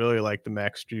East. I really like the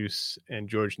Max Juice and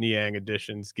George Niang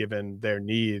additions given their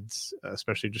needs,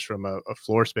 especially just from a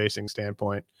floor spacing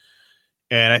standpoint.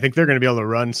 And I think they're going to be able to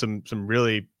run some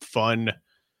really fun,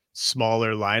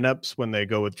 smaller lineups when they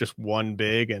go with just one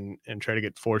big and try to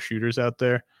get 4 shooters out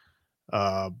there.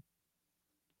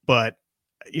 But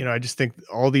I just think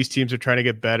all these teams are trying to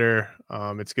get better.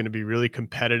 It's going to be really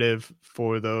competitive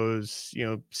for those,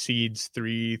 seeds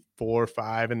 3, 4,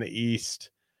 5 in the East.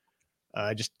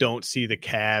 I just don't see the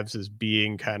Cavs as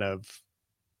being kind of,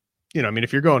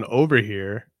 if you're going over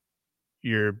here,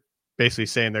 you're basically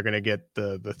saying they're going to get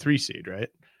the 3 seed, right?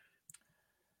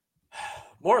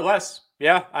 More or less.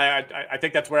 Yeah. I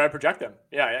think that's where I project them.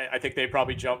 Yeah. I think they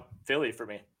probably jump Philly for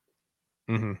me.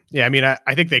 Mm-hmm. Yeah.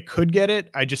 I think they could get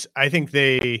it. I just think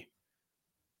they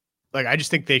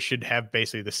should have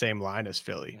basically the same line as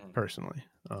Philly personally.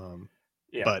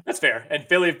 Yeah, but that's fair. And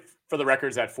Philly, for the record,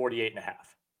 is at 48.5.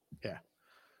 Yeah.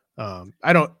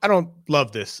 I don't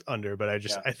love this under, but I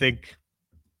think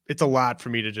it's a lot for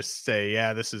me to just say,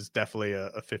 yeah, this is definitely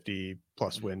a 50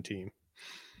 plus win team.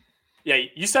 Yeah,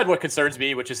 you said what concerns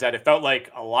me, which is that it felt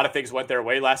like a lot of things went their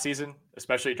way last season,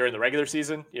 especially during the regular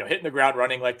season. Hitting the ground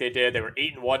running like they did. They were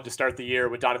 8-1 to start the year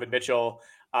with Donovan Mitchell.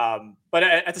 But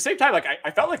at the same time, like I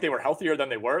felt like they were healthier than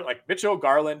they were. Like Mitchell,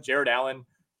 Garland, Jared Allen,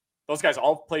 those guys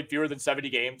all played fewer than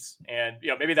 70 games, and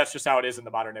maybe that's just how it is in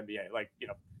the modern NBA. Like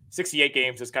 68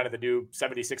 games is kind of the new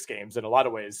 76 games in a lot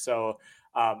of ways. So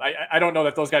I don't know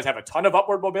that those guys have a ton of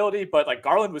upward mobility, but like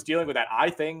Garland was dealing with that eye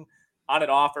thing on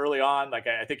and off early on. Like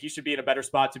I think he should be in a better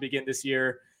spot to begin this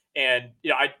year. And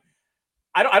I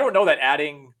don't know that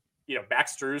adding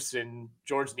Max Strus and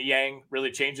George Niang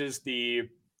really changes the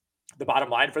bottom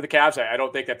line for the Cavs. I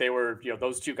don't think that they were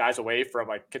those two guys away from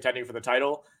like contending for the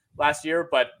title last year,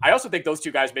 but I also think those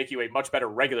two guys make you a much better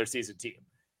regular season team.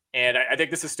 And I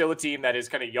think this is still a team that is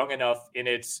kind of young enough in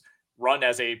its run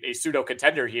as a pseudo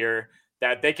contender here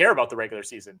that they care about the regular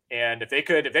season. And if they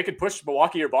could push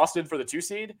Milwaukee or Boston for the 2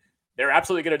 seed, they're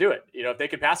absolutely going to do it. If they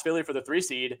could pass Philly for the 3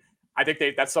 seed, I think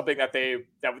that's something that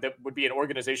would be an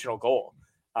organizational goal.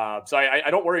 So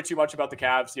I don't worry too much about the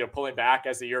Cavs, pulling back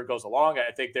as the year goes along.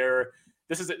 I think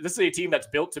this is a team that's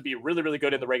built to be really, really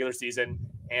good in the regular season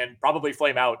and probably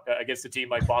flame out against a team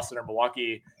like Boston or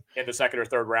Milwaukee in the second or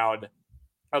third round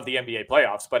of the NBA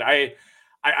playoffs. But I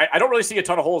don't really see a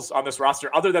ton of holes on this roster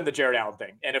other than the Jared Allen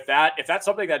thing. And if that's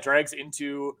something that drags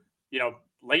into,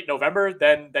 late November,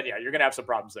 then yeah, you're going to have some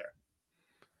problems there.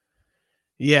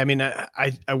 Yeah.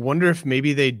 I wonder if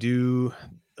maybe they do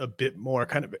a bit more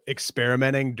kind of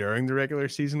experimenting during the regular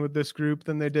season with this group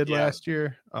than they did last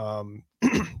year.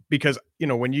 Because,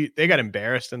 when they got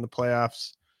embarrassed in the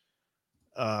playoffs,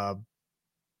 I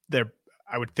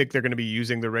would think they're going to be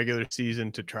using the regular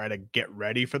season to try to get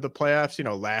ready for the playoffs.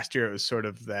 Last year it was sort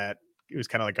of that, it was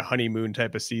kind of like a honeymoon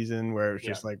type of season where it was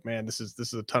just like, man, this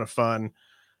is a ton of fun.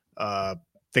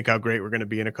 Think how great we're going to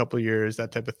be in a couple of years,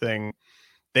 that type of thing.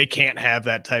 They can't have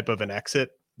that type of an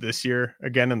exit this year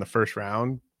again in the first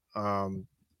round.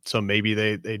 So maybe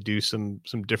they do some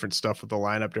different stuff with the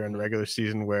lineup during the regular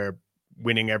season where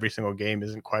winning every single game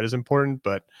isn't quite as important.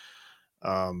 But,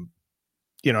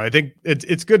 I think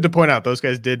it's good to point out those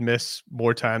guys did miss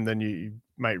more time than you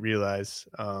might realize.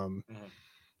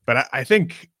 But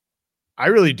I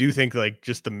really do think like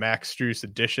just the Max Strus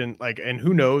addition, like, and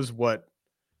who knows what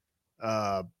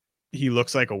he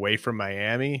looks like away from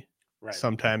Miami. Right.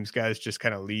 Sometimes guys just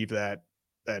kind of leave that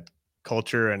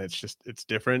culture and it's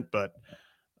different. But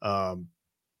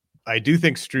I do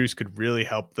think Strus could really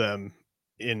help them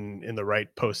in the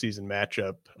right postseason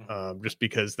matchup, just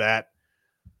because that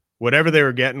whatever they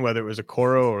were getting, whether it was a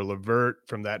Okoro or LeVert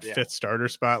from that fifth starter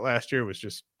spot last year, it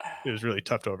was really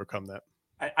tough to overcome that.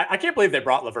 I can't believe they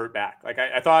brought LeVert back. Like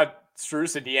I thought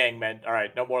Strus and Niang meant, all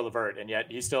right, no more LeVert, and yet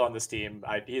he's still on this team.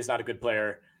 He is not a good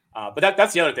player. But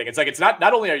that's the other thing. It's like, it's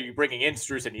not only are you bringing in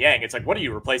Strus and Niang, it's like, what are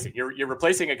you replacing? You're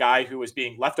replacing a guy who was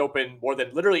being left open more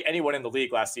than literally anyone in the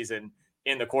league last season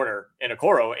in the corner in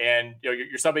Okoro, and you're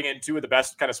subbing in 2 of the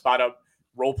best kind of spot up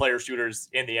role player shooters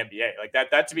in the NBA. Like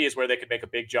that to me is where they could make a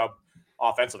big jump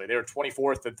offensively. They were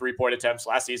 24th in 3-point attempts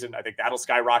last season. I think that'll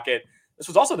skyrocket. This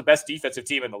was also the best defensive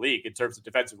team in the league in terms of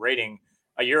defensive rating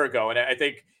a year ago. And I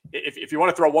think if you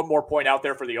want to throw one more point out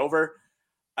there for the over,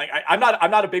 I'm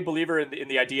not a big believer in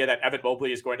the idea that Evan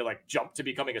Mobley is going to like jump to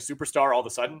becoming a superstar all of a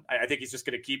sudden. I think he's just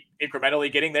going to keep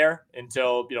incrementally getting there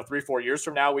until 3-4 years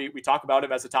from now we talk about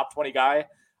him as a top 20 guy.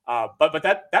 But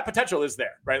that potential is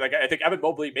there, right? Like I think Evan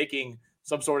Mobley making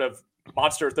some sort of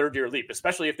monster third year leap,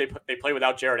 especially if they play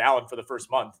without Jared Allen for the first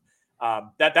month.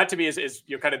 That to me is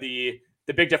kind of the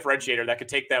big differentiator that could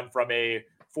take them from a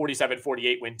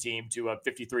 47-48 win team to a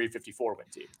 53-54 win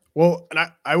team. Well,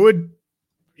 and I would,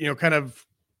 kind of,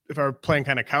 if I were playing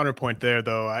kind of counterpoint there,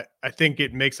 though, I think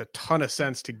it makes a ton of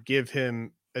sense to give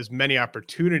him as many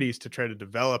opportunities to try to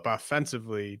develop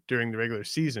offensively during the regular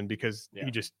season, because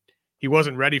he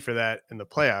wasn't ready for that in the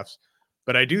playoffs.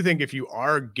 But I do think if you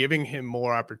are giving him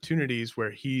more opportunities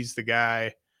where he's the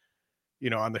guy,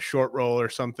 on the short roll or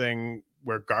something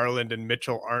where Garland and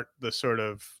Mitchell aren't the sort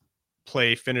of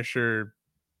play finisher,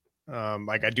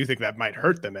 I do think that might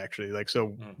hurt them actually.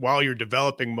 While you're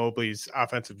developing Mobley's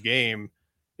offensive game,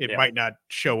 it might not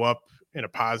show up in a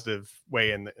positive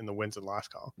way in the wins and loss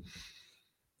column.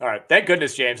 All right. Thank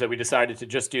goodness, James, that we decided to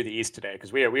just do the East today,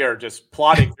 because we are just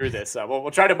plodding through this.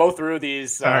 We'll try to mow through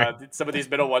these some of these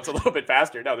middle ones a little bit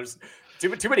faster. No, there's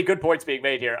too many good points being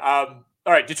made here. All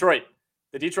right, Detroit.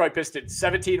 The Detroit Pistons,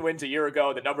 17 wins a year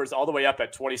ago. The number's all the way up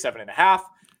at 27.5.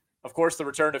 Of course, the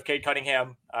return of Cade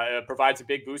Cunningham provides a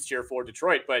big boost here for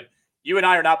Detroit, but you and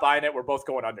I are not buying it. We're both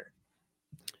going under.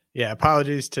 Yeah,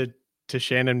 apologies to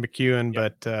Shannon McEwen,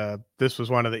 but this was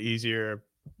one of the easier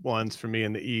ones for me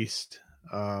in the East.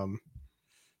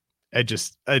 I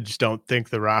just don't think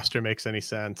the roster makes any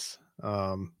sense.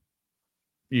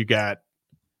 You got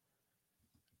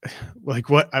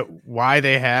why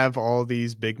they have all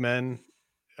these big men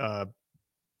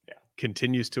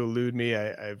continues to elude me.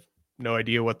 I have no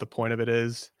idea what the point of it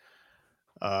is.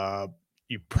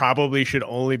 You probably should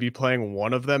only be playing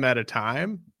one of them at a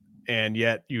time, and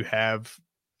yet you have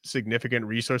significant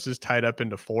resources tied up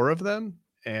into four of them.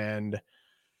 And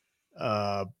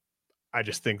I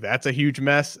just think that's a huge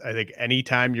mess. I think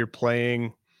anytime you're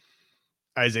playing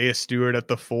Isaiah Stewart at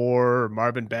the 4 or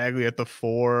Marvin Bagley at the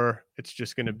 4, it's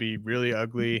just going to be really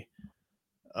ugly.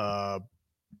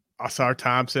 Ausar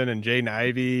Thompson and Jaden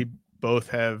Ivey both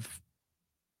have,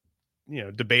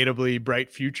 debatably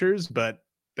bright futures, but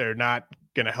they're not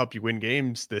going to help you win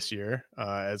games this year.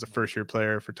 As a first-year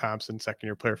player for Thompson,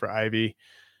 second-year player for Ivey.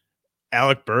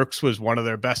 Alec Burks was one of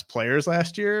their best players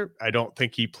last year. I don't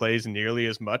think he plays nearly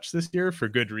as much this year for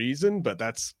good reason, but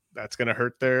that's going to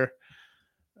hurt their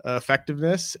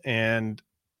effectiveness. And,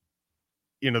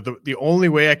 the only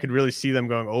way I could really see them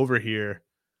going over here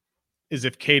is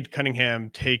if Cade Cunningham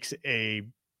takes a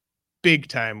big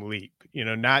time leap,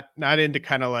 not into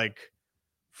kind of like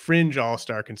fringe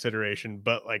all-star consideration,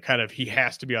 but like kind of he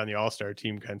has to be on the all-star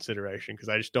team consideration, because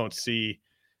I just don't see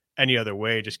any other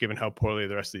way, just given how poorly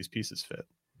the rest of these pieces fit.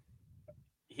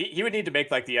 He would need to make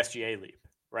like the SGA leap,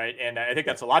 right? And I think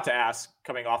that's a lot to ask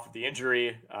coming off of the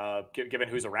injury, given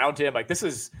who's around him. Like, this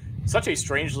is such a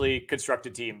strangely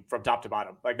constructed team from top to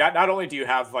bottom. Like, not only do you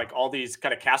have like all these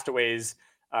kind of castaways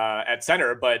at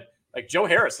center, but like Joe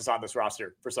Harris is on this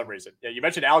roster for some reason. Yeah, you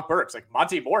mentioned Alec Burks. Like,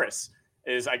 Monty Morris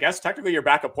is, I guess, technically your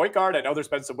backup point guard. I know there's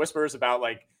been some whispers about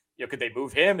like, could they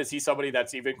move him? Is he somebody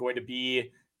that's even going to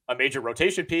be a major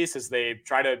rotation piece as they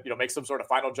try to, make some sort of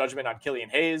final judgment on Killian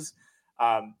Hayes?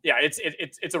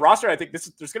 It's a roster. I think there's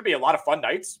going to be a lot of fun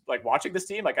nights like watching this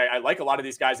team. Like, I like a lot of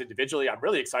these guys individually. I'm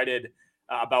really excited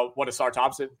about what Ausar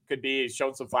Thompson could be. He's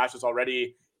shown some flashes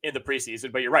already in the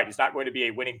preseason, but you're right. He's not going to be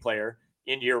a winning player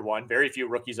in year one. Very few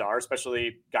rookies are,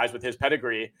 especially guys with his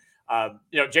pedigree.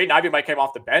 Jaden Ivey might come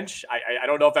off the bench. I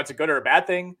don't know if that's a good or a bad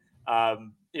thing.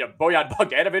 Bojan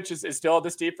Bogdanovic is still on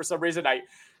this team for some reason.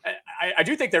 I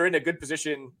do think they're in a good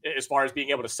position as far as being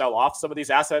able to sell off some of these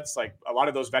assets. Like, a lot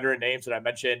of those veteran names that I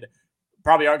mentioned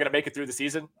probably aren't going to make it through the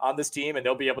season on this team, and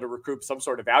they'll be able to recoup some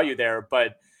sort of value there.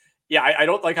 But yeah, I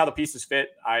don't like how the pieces fit.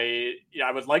 I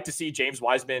would like to see James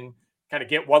Wiseman kind of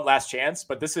get one last chance,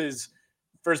 but this is,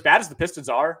 for as bad as the Pistons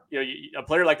are, a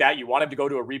player like that, you want him to go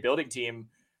to a rebuilding team.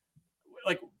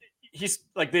 Like, he's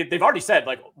like, they've already said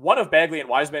like one of Bagley and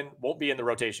Wiseman won't be in the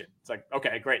rotation. It's like,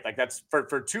 okay, great. Like, that's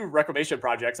for two reclamation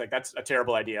projects. Like, that's a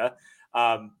terrible idea.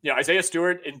 Isaiah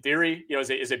Stewart in theory,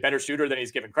 is a better shooter than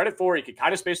he's given credit for. He can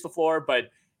kind of space the floor, but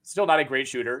still not a great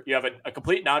shooter. You have a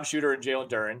complete non-shooter in Jalen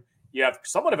Duren. You have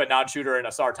somewhat of a non-shooter in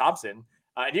Ausar Thompson.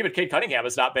 And even Cade Cunningham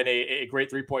has not been a great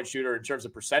three-point shooter in terms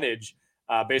of percentage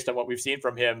based on what we've seen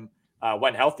from him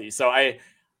when healthy. So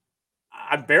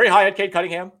I'm very high on Cade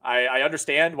Cunningham. I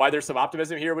understand why there's some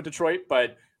optimism here with Detroit,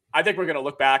 but I think we're going to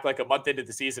look back like a month into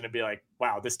the season and be like,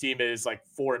 wow, this team is like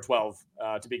 4-12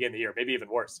 to begin the year, maybe even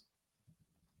worse.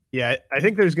 Yeah, I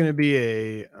think there's going to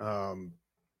be a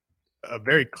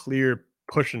very clear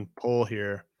push and pull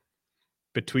here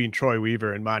between Troy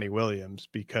Weaver and Monty Williams,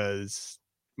 because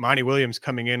Monty Williams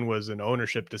coming in was an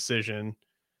ownership decision,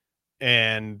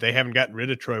 and they haven't gotten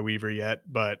rid of Troy Weaver yet.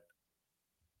 But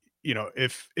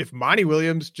if Monty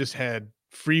Williams just had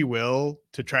free will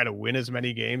to try to win as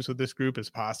many games with this group as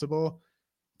possible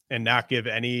and not give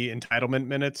any entitlement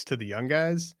minutes to the young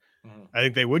guys, I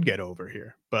think they would get over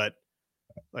here. But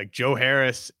like Joe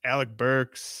Harris, Alec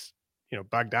Burks,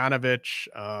 Bogdanovic,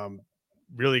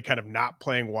 really kind of not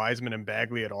playing Wiseman and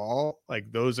Bagley at all. Like,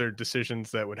 those are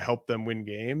decisions that would help them win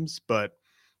games, but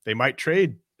they might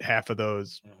trade half of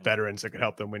those veterans that could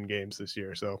help them win games this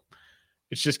year. So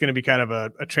it's just going to be kind of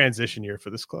a transition year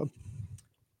for this club.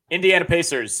 Indiana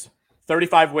Pacers,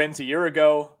 35 wins a year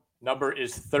ago. Number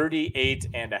is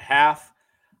 38.5.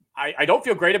 I don't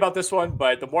feel great about this one,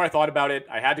 but the more I thought about it,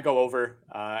 I had to go over.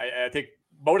 I think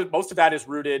most of that is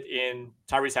rooted in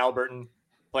Tyrese Halliburton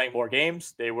playing more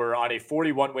games. They were on a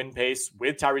 41 win pace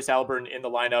with Tyrese Halliburton in the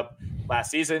lineup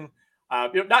last season.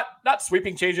 Not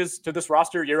sweeping changes to this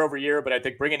roster year over year, but I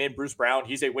think bringing in Bruce Brown,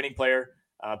 he's a winning player,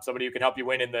 somebody who can help you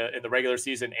win in the regular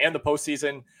season and the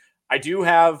postseason. I do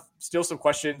have still some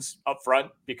questions up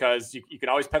front because you can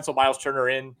always pencil Miles Turner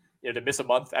in, to miss a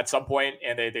month at some point,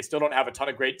 and they still don't have a ton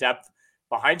of great depth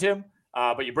behind him.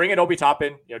 But you bring in Obi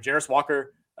Toppin, Jarris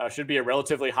Walker should be a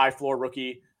relatively high floor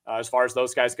rookie as far as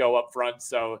those guys go up front.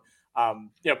 So,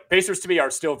 Pacers to me are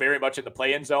still very much in the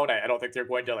play-in zone. I don't think they're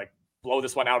going to blow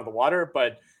this one out of the water,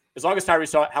 but as long as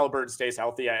Tyrese Halliburton stays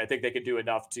healthy, I think they can do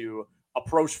enough to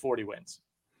approach 40 wins.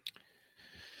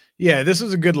 Yeah, this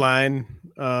is a good line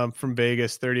from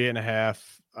Vegas,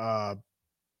 38.5.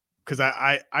 Because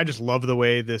I just love the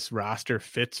way this roster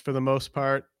fits for the most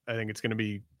part. I think it's going to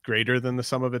be greater than the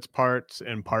sum of its parts,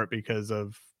 in part because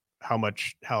of how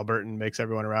much Halliburton makes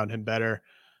everyone around him better.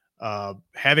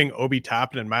 Having Obi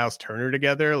Toppin and Miles Turner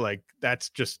together, that's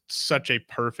just such a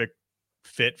perfect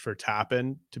fit for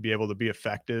Toppin to be able to be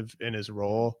effective in his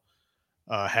role.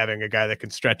 Having a guy that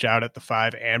can stretch out at the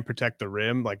 5 and protect the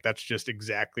rim, that's just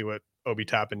exactly what Obi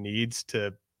Toppin needs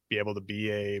to be able to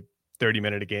be a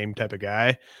 30-minute a game type of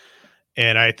guy.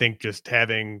 And I think just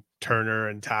having Turner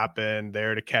and Toppin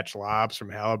there to catch lobs from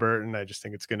Halliburton, I just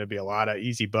think it's going to be a lot of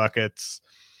easy buckets.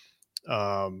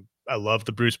 I love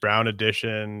the Bruce Brown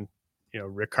addition.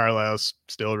 Rick Carlisle's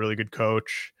still a really good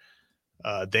coach.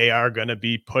 They are going to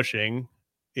be pushing.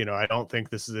 I don't think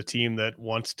this is a team that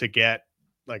wants to get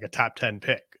a top 10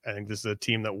 pick. I think this is a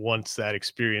team that wants that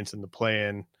experience in the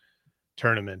play-in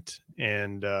tournament.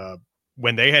 And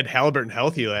when they had Halliburton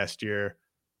healthy last year,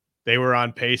 they were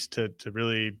on pace to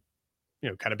really,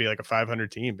 kind of be a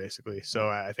 500 team basically. So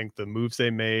I think the moves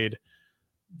they made,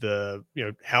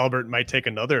 Halliburton might take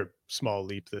another small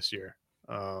leap this year.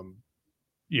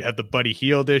 You have the Buddy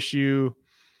Hield issue.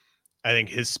 I think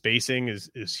his spacing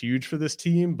is huge for this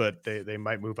team, but they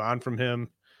might move on from him.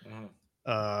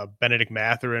 Benedict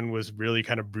Mathurin was really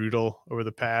kind of brutal over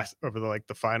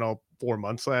the final 4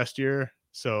 months last year.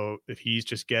 So if he's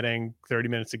just getting 30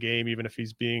 minutes a game, even if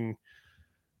he's being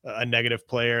a negative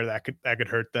player, that could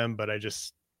hurt them. But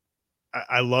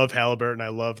I love Halliburton. I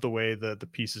love the way the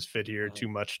pieces fit here. Too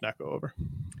much to not go over.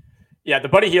 Yeah, the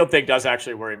Buddy Hield thing does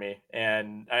actually worry me,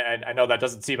 and I know that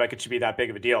doesn't seem like it should be that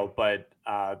big of a deal, but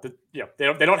they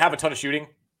don't have a ton of shooting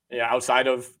outside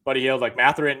of Buddy Hield.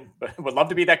 Mathurin would love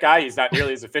to be that guy. He's not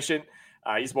nearly as efficient.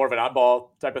 He's more of an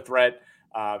on-ball type of threat.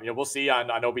 We'll see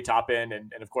on Obi Toppin,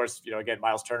 and of course, again,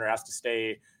 Miles Turner has to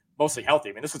stay mostly healthy.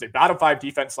 I mean, this was a bottom 5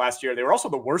 defense last year. They were also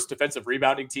the worst defensive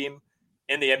rebounding team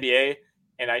in the NBA.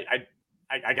 And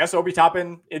I guess Obi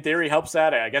Toppin in theory helps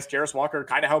that. I guess Jarris Walker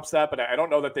kind of helps that, but I don't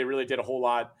know that they really did a whole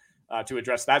lot to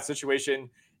address that situation.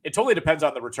 It totally depends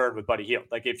on the return with Buddy Hield.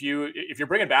 If you're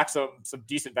bringing back some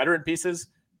decent veteran pieces,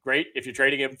 great. If you're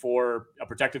trading him for a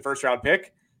protected first round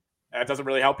pick, that doesn't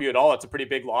really help you at all. It's a pretty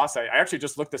big loss. I actually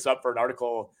just looked this up for an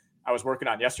article I was working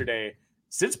on yesterday.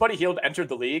 Since Buddy Hield entered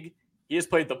the league, he has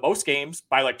played the most games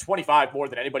by 25 more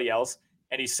than anybody else,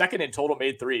 and he's second in total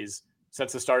made threes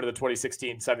since the start of the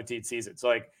 2016-17 season.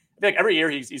 So I think every year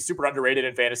he's super underrated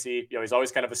in fantasy. He's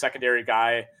always kind of a secondary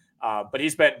guy, but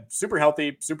he's been super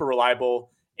healthy, super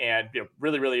reliable, and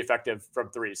really, really effective from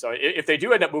 3. So if they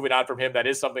do end up moving on from him, that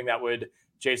is something that would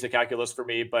change the calculus for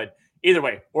me. But either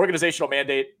way, organizational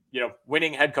mandate,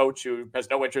 winning head coach who has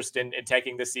no interest in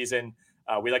tanking this season.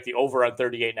 We like the over on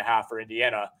 38.5 for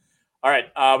Indiana. All right,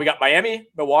 we got Miami,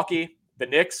 Milwaukee, the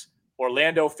Knicks,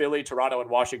 Orlando, Philly, Toronto, and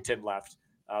Washington left.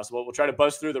 So we'll try to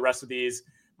buzz through the rest of these.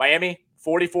 Miami,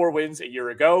 44 wins a year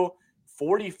ago.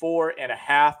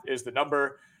 44.5 is the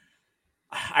number.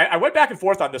 I went back and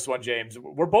forth on this one, James.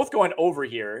 We're both going over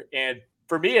here. And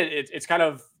for me, it's kind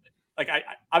of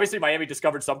obviously Miami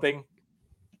discovered something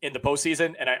in the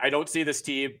postseason, and I don't see this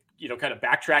team, kind of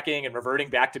backtracking and reverting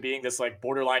back to being this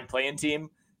borderline play-in team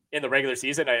in the regular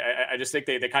season. I just think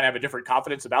they kind of have a different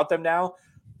confidence about them now.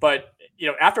 But,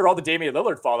 after all the Damian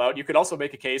Lillard fallout, you could also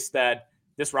make a case that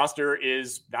this roster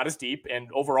is not as deep and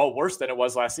overall worse than it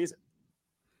was last season.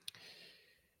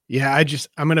 Yeah,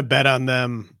 I'm going to bet on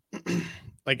them.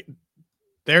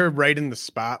 They're right in the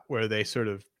spot where they sort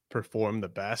of perform the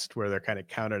best, where they're kind of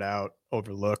counted out,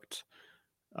 overlooked.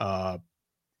 I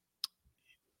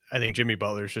think Jimmy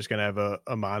Butler's just going to have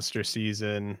a monster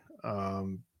season.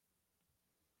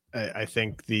 I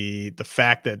think the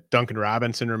fact that Duncan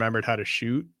Robinson remembered how to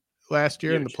shoot last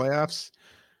year in the playoffs,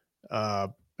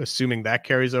 assuming that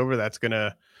carries over, that's going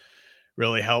to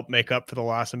really help make up for the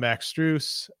loss of Max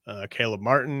Strus. Caleb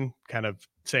Martin, kind of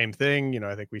same thing.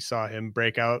 I think we saw him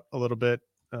break out a little bit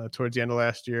towards the end of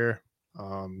last year.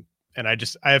 And I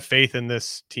have faith in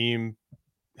this team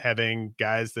having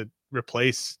guys that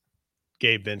replace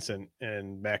Gabe Vincent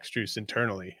and Max Strus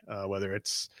internally, whether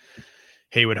it's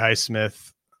Haywood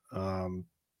Highsmith,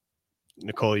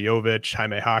 Nikola Jovic,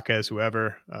 Jaime Jaquez,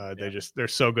 whoever. They're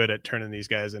so good at turning these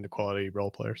guys into quality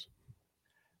role players.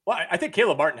 Well, I think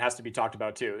Caleb Martin has to be talked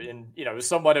about too. And, it was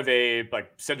somewhat of a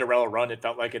Cinderella run, it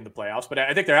felt like, in the playoffs, but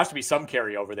I think there has to be some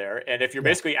carryover there. And if you're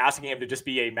basically asking him to just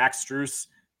be a Max Strus,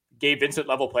 Gabe Vincent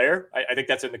level player, I think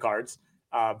that's in the cards.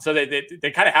 So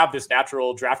they kind of have this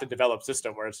natural draft and develop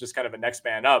system where it's just kind of a next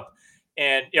man up.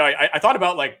 And, I thought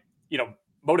about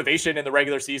motivation in the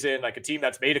regular season, like a team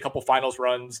that's made a couple finals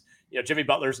runs. Jimmy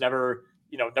Butler's never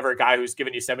a guy who's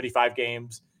given you 75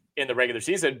 games in the regular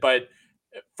season, but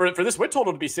for this win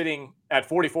total to be sitting at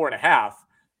 44.5,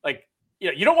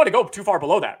 you don't want to go too far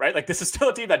below that, right? Like, this is still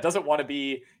a team that doesn't want to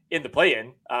be in the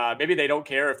play-in. Maybe they don't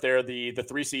care if they're the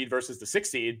 3 seed versus the 6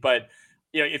 seed, but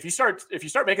if you start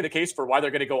making the case for why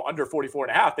they're going to go under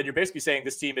 44.5, then you're basically saying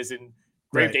this team is in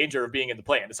grave danger of being in the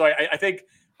play-in. So I think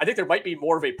there might be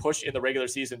more of a push in the regular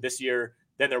season this year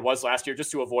than there was last year,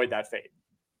 just to avoid that fate.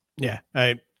 Yeah,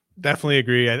 I definitely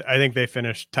agree. I think they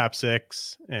finished top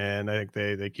 6, and I think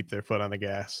they keep their foot on the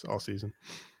gas all season.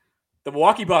 The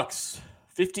Milwaukee Bucks,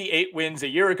 58 wins a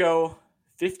year ago,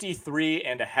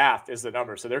 53.5 is the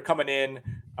number. So they're coming in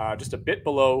just a bit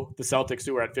below the Celtics,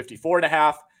 who are at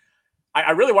 54.5.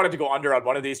 I really wanted to go under on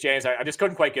one of these, James. I just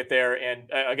couldn't quite get there. And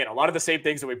again, a lot of the same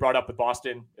things that we brought up with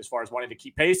Boston as far as wanting to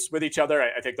keep pace with each other,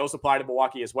 I think those apply to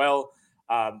Milwaukee as well.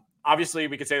 Obviously,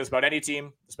 we could say this about any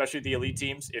team, especially the elite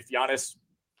teams. If Giannis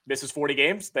misses 40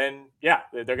 games, then yeah,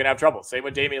 they're going to have trouble. Same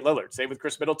with Damian Lillard, same with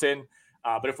Chris Middleton.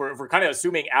 But if we're kind of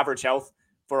assuming average health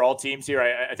for all teams here,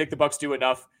 I think the Bucks do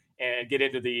enough and get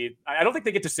into I don't think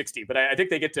they get to 60, but I think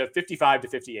they get to 55 to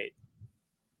 58.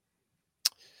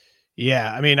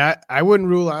 Yeah, I mean, I wouldn't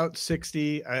rule out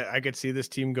 60. I could see this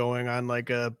team going on like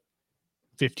a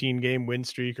 15-game win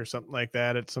streak or something like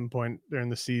that at some point during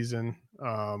the season.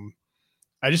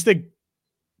 I just think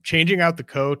changing out the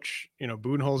coach,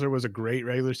 Budenholzer was a great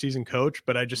regular season coach,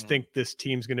 but I just think this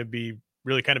team's going to be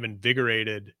really kind of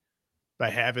invigorated by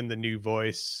having the new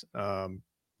voice.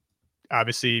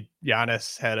 Obviously,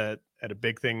 Giannis had a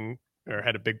big thing, or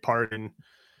had a big part in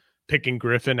picking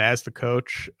Griffin as the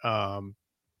coach.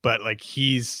 But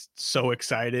he's so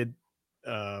excited.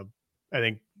 I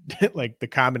think the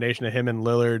combination of him and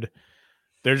Lillard,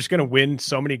 they're just going to win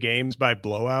so many games by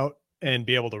blowout and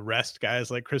be able to rest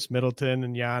guys like Chris Middleton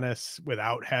and Giannis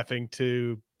without having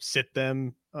to sit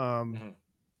them.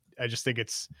 I just think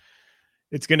it's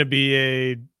going to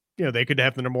be they could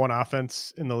have the number 1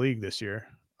 offense in the league this year.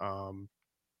 And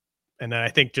then I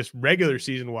think just regular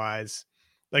season wise,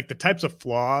 the types of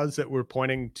flaws that we're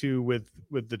pointing to with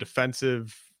the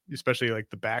defensive, especially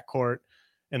the backcourt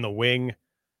and the wing,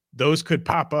 those could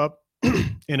pop up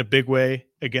in a big way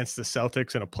against the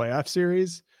Celtics in a playoff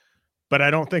series. But I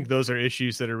don't think those are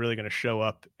issues that are really going to show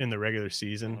up in the regular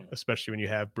season, especially when you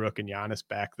have Brooke and Giannis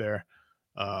back there.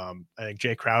 I think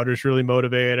Jay Crowder's really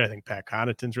motivated. I think Pat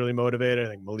Connaughton's really motivated. I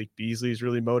think Malik Beasley's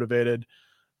really motivated.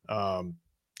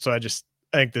 So I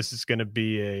think this is going to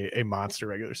be a monster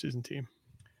regular season team.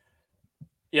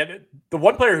 Yeah, the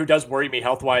one player who does worry me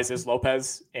health-wise is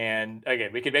Lopez. And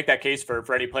again, we can make that case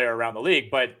for any player around the league.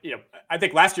 But, I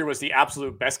think last year was the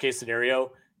absolute best-case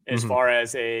scenario as far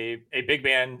as a big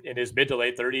man in his mid to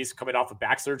late 30s coming off of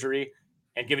back surgery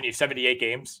and giving you 78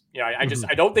 games. I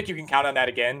don't think you can count on that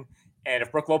again. And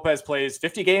if Brook Lopez plays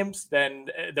 50 games, then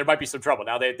there might be some trouble.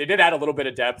 Now, they did add a little bit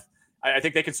of depth. I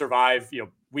think they can survive,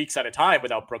 weeks at a time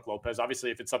without Brook Lopez. Obviously,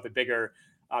 if it's something bigger,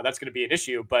 that's going to be an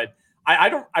issue. But I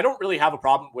don't really have a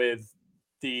problem with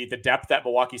the depth that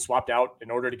Milwaukee swapped out in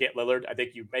order to get Lillard. I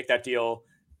think you make that deal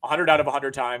 100 out of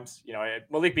 100 times.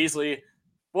 Malik Beasley,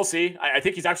 we'll see. I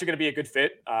think he's actually going to be a good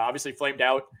fit. Obviously flamed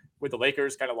out with the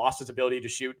Lakers, kind of lost his ability to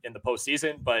shoot in the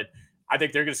postseason, but I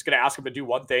think they're just going to ask him to do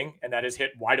one thing, and that is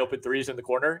hit wide open threes in the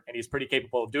corner, and he's pretty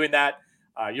capable of doing that.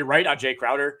 You're right on Jay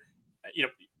Crowder. You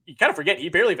kind of forget he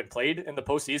barely even played in the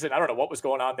postseason. I don't know what was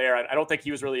going on there. I don't think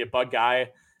he was really a bug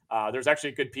guy. There's actually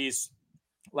a good piece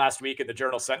last week in the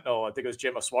Journal Sentinel. I think it was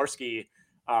Jim Oswarski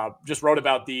just wrote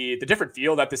about the different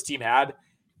feel that this team had.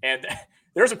 And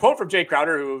there's a quote from Jay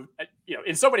Crowder who,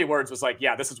 in so many words was like,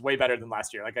 yeah, this is way better than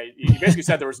last year. He basically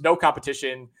said there was no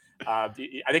competition. I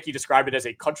think he described it as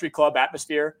a country club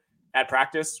atmosphere. at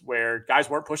practice where guys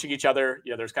weren't pushing each other.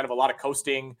 There's kind of a lot of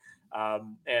coasting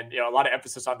and a lot of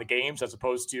emphasis on the games as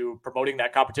opposed to promoting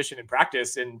that competition in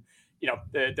practice. And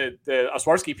the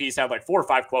Oswarski piece had like 4 or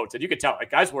 5 quotes, and you could tell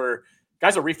like guys are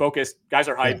refocused, guys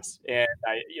are hyped, and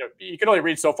you can only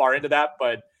read so far into that.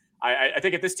 But I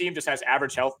think if this team just has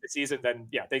average health this season, then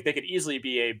they could easily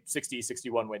be a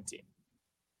 60-61 win team.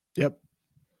 Yep.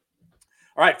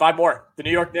 All right, 5 more. The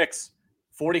New York Knicks,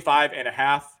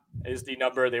 45.5 is the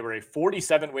number. They were a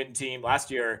 47 win team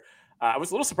last year. I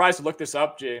was a little surprised to look this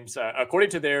up, James. According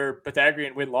to their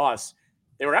Pythagorean win-loss,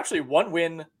 they were actually 1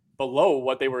 win below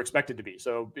what they were expected to be.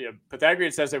 So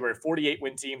Pythagorean says they were a 48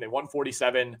 win team. They won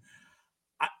 47.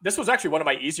 This was actually one of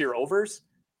my easier overs.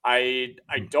 I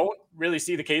don't really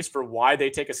see the case for why they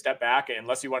take a step back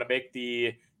unless you want to make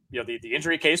the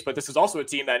injury case. But this is also a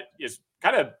team that is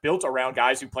kind of built around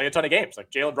guys who play a ton of games, like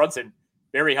Jalen Brunson,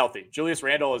 very healthy. Julius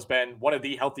Randle has been one of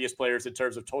the healthiest players in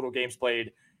terms of total games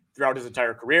played throughout his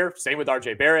entire career. Same with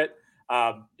RJ Barrett.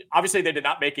 Obviously, they did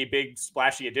not make a big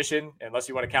splashy addition, unless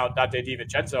you want to count Dante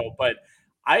DiVincenzo. But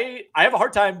I have a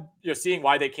hard time seeing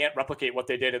why they can't replicate what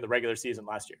they did in the regular season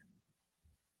last year.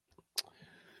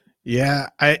 Yeah,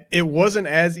 it wasn't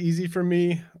as easy for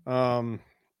me.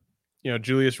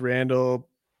 Julius Randle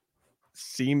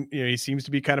he seems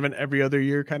to be kind of an every other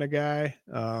year kind of guy.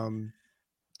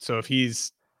 So if he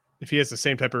has the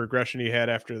same type of regression he had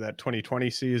after that 2020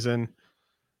 season,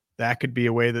 that could be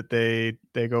a way that they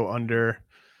go under.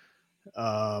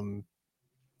 But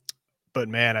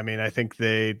man, I mean, I think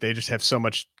they just have so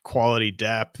much quality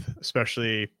depth,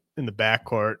 especially in the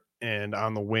backcourt and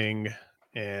on the wing.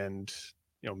 And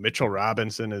Mitchell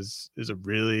Robinson is a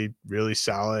really, really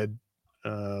solid.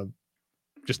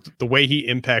 Just the way he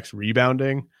impacts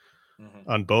rebounding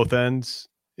on both ends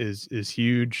is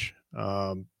huge.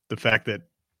 The fact that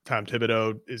Tom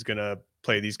Thibodeau is going to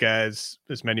play these guys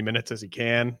as many minutes as he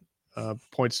can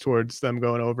points towards them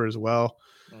going over as well.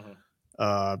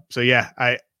 So yeah,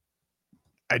 I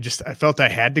felt I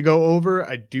had to go over.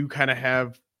 I do kind of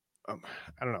have, I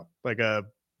don't know, like a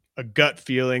gut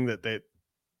feeling that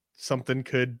something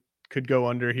could go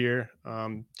under here,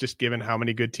 just given how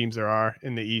many good teams there are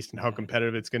in the East and how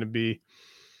competitive it's going to be.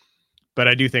 But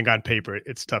I do think on paper,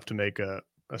 it's tough to make a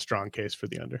strong case for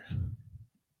the under.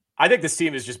 I think this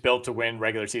team is just built to win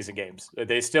regular season games.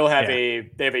 They still have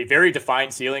they have a very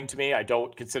defined ceiling to me. I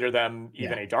don't consider them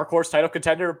even a dark horse title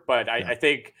contender, but I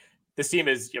think this team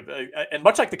is, and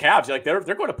much like the Cavs, they're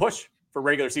going to push for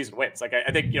regular season wins. Like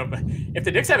I think, if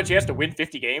the Knicks have a chance to win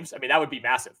 50 games, I mean, that would be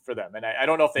massive for them. And I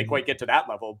don't know if they quite get to that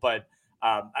level, but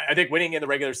I think winning in the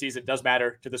regular season does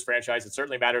matter to this franchise. It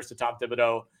certainly matters to Tom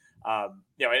Thibodeau.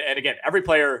 And again, every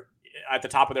player at the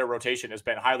top of their rotation has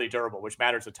been highly durable, which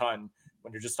matters a ton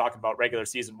when you're just talking about regular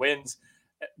season wins.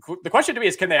 The question to me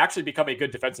is, can they actually become a good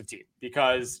defensive team?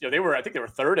 Because I think they were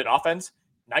 3rd in offense,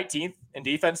 19th in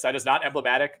defense. That is not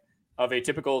emblematic of a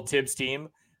typical Tibbs team.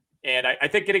 And I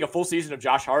think getting a full season of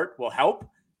Josh Hart will help,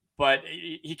 but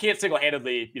he can't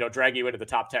single-handedly, drag you into the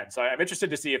top 10. So I'm interested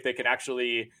to see if they can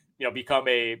actually, become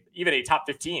even a top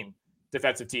 15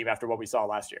 defensive team after what we saw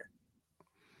last year.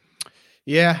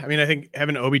 Yeah, I mean, I think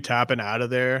having Obi Toppin out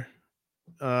of there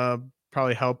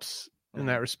probably helps in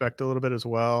that respect a little bit as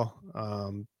well.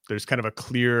 There's kind of a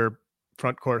clear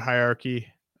front court hierarchy.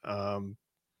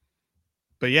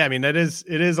 But yeah, I mean, it is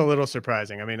a little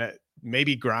surprising. I mean,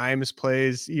 maybe Grimes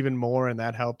plays even more and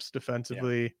that helps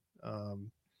defensively. Yeah.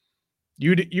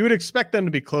 You would expect them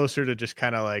to be closer to just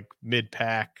kind of like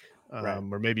mid-pack, right,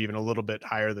 or maybe even a little bit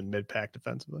higher than mid-pack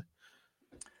defensively.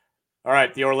 All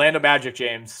right, the Orlando Magic,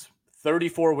 James,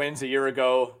 34 wins a year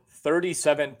ago,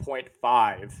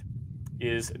 37.5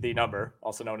 is the number,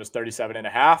 also known as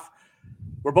 37.5.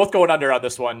 We're both going under on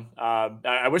this one.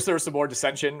 I wish there was some more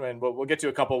dissension, and we'll get to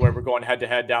a couple where we're going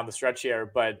head-to-head down the stretch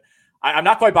here, but I'm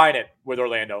not quite buying it with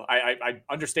Orlando. I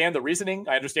understand the reasoning.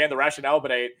 I understand the rationale,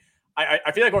 but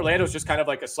I feel like Orlando is just kind of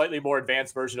like a slightly more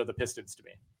advanced version of the Pistons to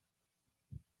me.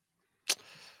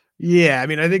 Yeah, I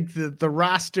mean, I think the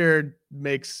roster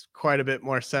makes quite a bit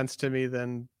more sense to me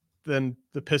than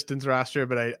the Pistons roster,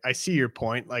 but I see your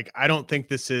point. Like, I don't think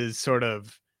this is sort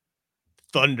of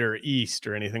Thunder East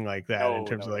or anything like that in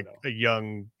terms of a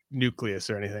young nucleus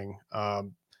or anything.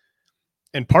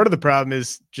 And part of the problem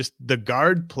is just the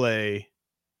guard play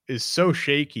is so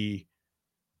shaky.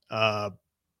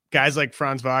 Guys like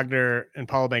Franz Wagner and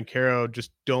Paulo Banchero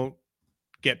just don't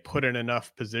get put in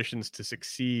enough positions to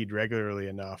succeed regularly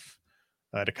enough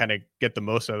to kind of get the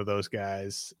most out of those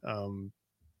guys.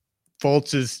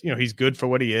 Fultz is, he's good for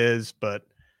what he is, but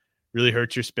really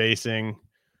hurts your spacing.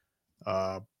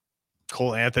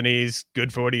 Cole Anthony's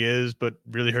good for what he is, but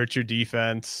really hurts your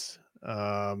defense.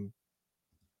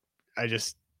 I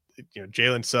just,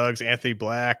 Jalen Suggs, Anthony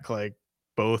Black, like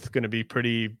both going to be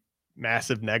pretty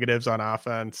massive negatives on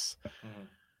offense.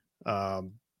 I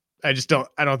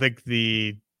don't think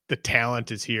the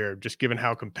talent is here, just given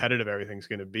how competitive everything's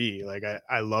going to be. Like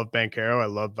I love Banchero, I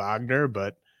love Wagner,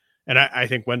 and I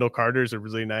think Wendell Carter is a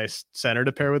really nice center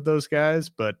to pair with those guys.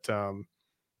 But,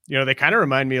 they kind of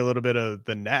remind me a little bit of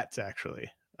the Nets, actually.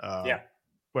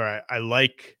 Where I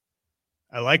like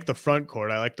the front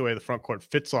court. I like the way the front court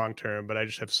fits long term, but I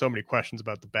just have so many questions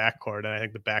about the back court. And I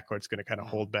think the back court's going to kind of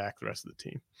hold back the rest of the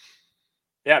team.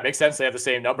 Yeah, it makes sense. They have the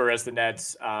same number as the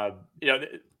Nets.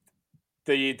 The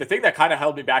thing that kind of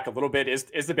held me back a little bit is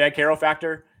the Banchero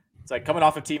factor. It's like coming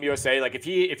off of Team USA. Like if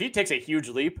he takes a huge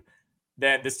leap,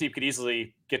 then this team could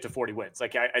easily get to 40 wins.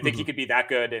 Like I think he could be that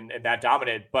good and that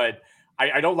dominant, but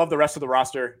I don't love the rest of the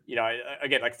roster.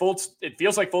 Again, like Fultz, it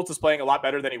feels like Fultz is playing a lot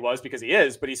better than he was because he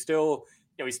is, but he's still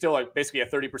basically a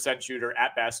 30% shooter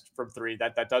at best from three.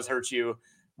 That does hurt you.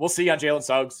 We'll see on Jalen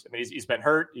Suggs. I mean, he's been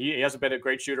hurt. He hasn't been a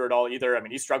great shooter at all either. I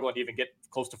mean, he's struggling to even get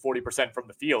close to 40% from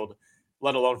the field,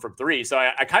 let alone from three. So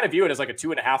I kind of view it as like a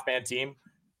 2.5 man team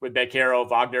with Banchero,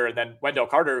 Wagner, and then Wendell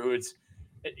Carter, who's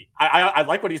I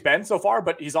like what he's been so far,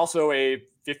 but he's also a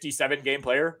 57 game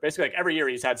player. Basically, like every year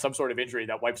he's had some sort of injury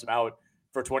that wipes him out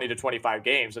for 20 to 25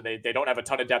 games, and they don't have a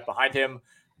ton of depth behind him.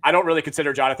 I don't really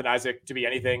consider Jonathan Isaac to be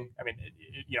anything. I mean,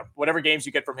 whatever games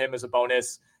you get from him is a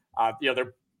bonus.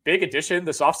 Their big addition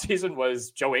this offseason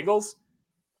was Joe Ingles.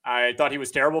 I thought he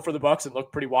was terrible for the Bucks and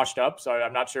looked pretty washed up, so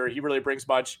I'm not sure he really brings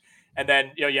much. And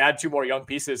then, you add two more young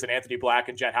pieces in Anthony Black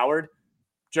and Jet Howard.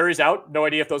 Jury's out. No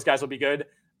idea if those guys will be good.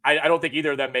 I don't think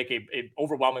either of them make a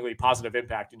overwhelmingly positive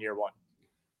impact in year one.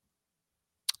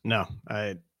 No,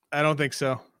 I don't think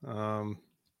so. I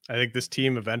think this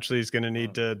team eventually is going to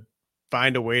need to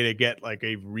find a way to get like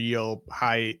a real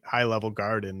high level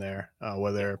guard in there,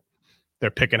 whether they're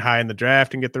picking high in the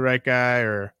draft and get the right guy,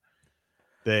 or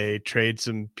they trade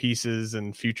some pieces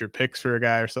and future picks for a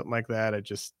guy or something like that.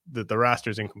 The roster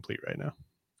is incomplete right now.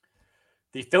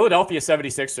 The Philadelphia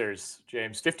 76ers,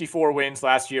 James, 54 wins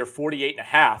last year,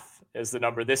 48.5 is the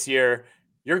number this year.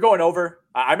 You're going over.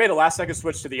 I made a last-second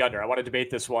switch to the under. I want to debate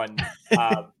this one.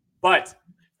 But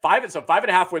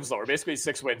 5.5 wins lower, basically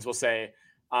 6 wins, we'll say.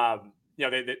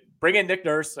 They bring in Nick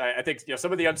Nurse. I think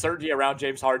some of the uncertainty around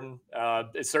James Harden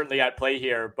is certainly at play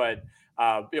here. But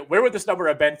where would this number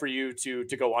have been for you to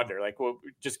go under? Like,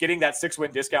 just getting that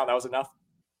 6-win discount, that was enough?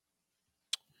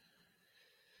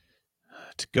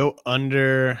 To go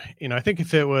under, I think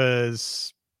if it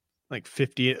was like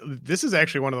 50, this is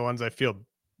actually one of the ones I feel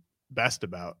best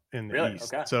about in the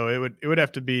East. Okay. So it would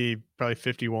have to be probably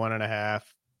 51.5,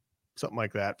 something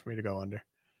like that for me to go under.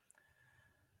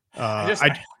 I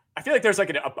feel like there's like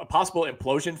a possible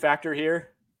implosion factor here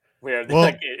where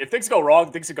like, if things go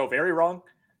wrong, things could go very wrong.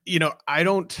 I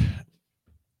don't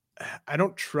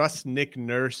trust Nick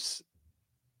Nurse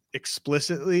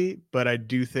explicitly, but I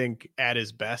do think at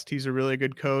his best he's a really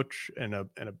good coach and a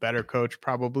better coach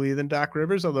probably than Doc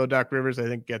Rivers, although Doc Rivers I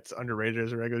think gets underrated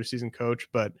as a regular season coach.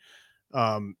 But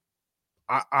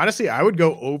honestly, I would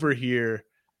go over here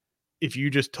if you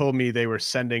just told me they were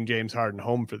sending James Harden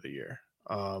home for the year.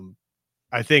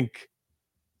 I think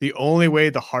the only way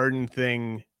the Harden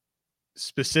thing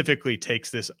specifically takes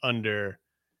this under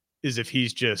is if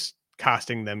he's just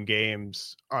costing them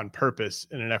games on purpose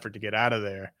in an effort to get out of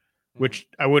there, which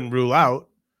I wouldn't rule out,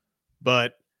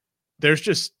 but there's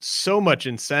just so much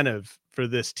incentive for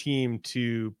this team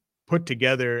to put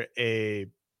together a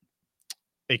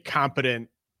competent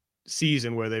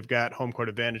season where they've got home court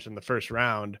advantage in the first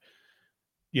round.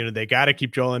 They got to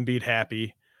keep Joel Embiid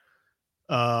happy.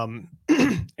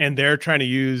 And they're trying to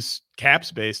use cap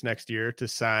space next year to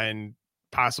sign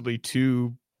possibly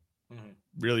 2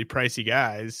 really pricey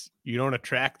guys. You don't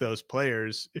attract those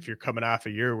players if you're coming off a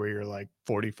year where you're like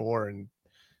 44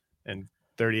 and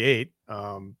 38.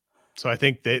 So I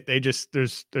think they just,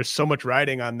 there's so much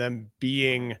riding on them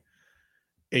being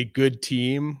a good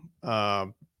team.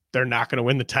 They're not going to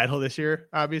win the title this year.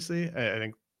 Obviously, I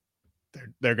think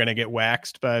they're going to get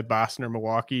waxed by Boston or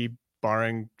Milwaukee,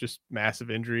 barring just massive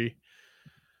injury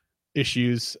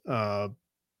issues. But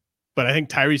I think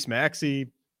Tyrese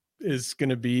Maxey is going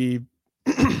to be,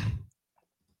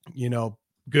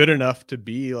 good enough to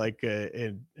be like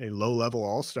a low level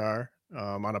all-star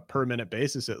on a per minute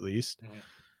basis, at least.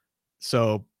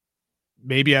 So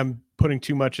maybe I'm putting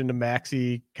too much into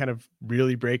Maxey kind of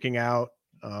really breaking out.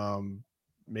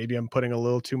 Maybe I'm putting a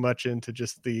little too much into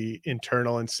just the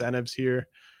internal incentives here,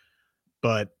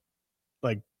 but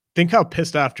like, think how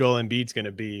pissed off Joel Embiid's going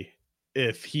to be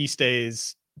if he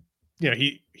stays,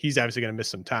 he's obviously going to miss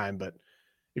some time, but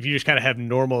if you just kind of have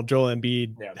normal Joel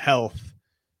Embiid health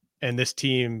and this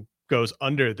team goes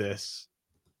under this,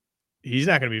 he's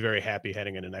not going to be very happy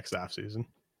heading into next offseason.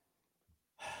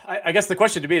 I guess the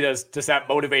question to me is, does that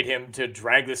motivate him to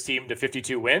drag this team to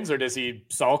 52 wins, or does he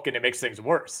sulk and it makes things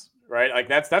worse? Right. Like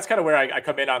that's kind of where I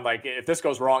come in on, like, if this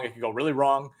goes wrong, it could go really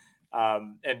wrong.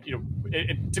 And, you know,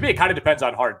 to me, it kind of depends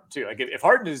on Harden too. Like if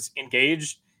Harden is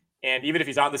engaged, and even if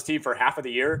he's on this team for half of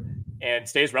the year and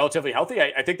stays relatively healthy,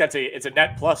 I think it's a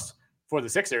net plus for the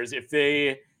Sixers. If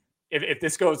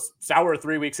this goes sour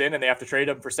 3 weeks in and they have to trade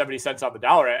him for 70 cents on the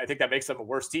dollar, I think that makes them a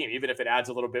worse team, even if it adds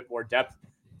a little bit more depth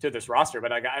to this roster.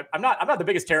 But I'm not the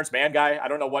biggest Terrence Mann guy. I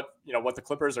don't know what the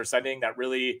Clippers are sending that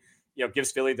really,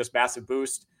 gives Philly this massive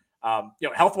boost.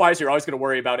 Health wise, you're always going to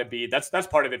worry about Embiid. That's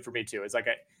part of it for me too. It's like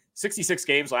 66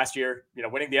 games last year,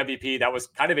 winning the MVP. That was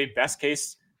kind of a best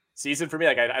case season for me.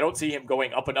 Like I don't see him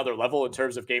going up another level in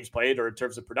terms of games played or in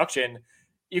terms of production.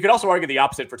 You could also argue the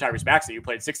opposite for Tyrese Maxey, who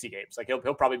played 60 games. Like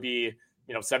he'll probably be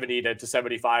 70 to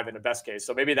 75 in the best case.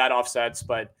 So maybe that offsets.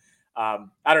 But I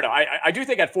don't know. I do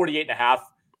think at 48.5,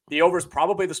 the over is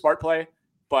probably the smart play.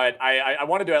 But I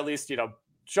wanted to at least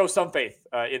show some faith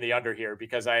in the under here,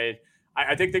 because I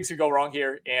think things could go wrong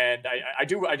here. And I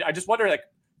just wonder, like,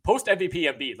 post MVP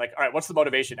Embiid, like, all right, what's the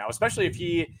motivation now? Especially if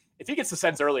he gets the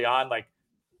sense early on, like,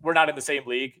 we're not in the same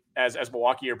league as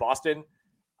Milwaukee or Boston.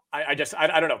 I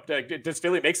don't know. Does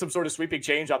Philly make some sort of sweeping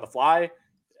change on the fly?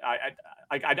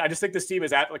 I just think this team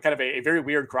is at kind of a very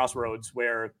weird crossroads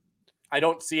where I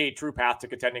don't see a true path to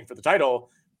contending for the title,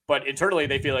 but internally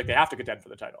they feel like they have to contend for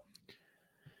the title.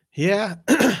 Yeah.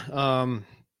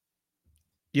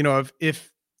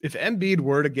 If Embiid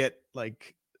were to get,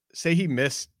 like, say he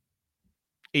missed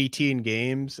 18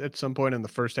 games at some point in the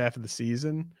first half of the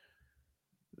season,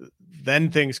 then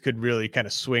things could really kind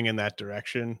of swing in that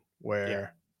direction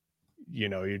where,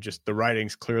 you're just, the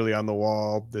writing's clearly on the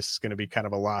wall. This is going to be kind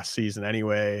of a lost season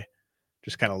anyway.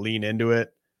 Just kind of lean into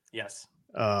it. Yes.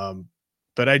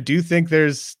 But I do think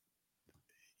there's,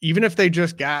 even if they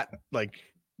just got like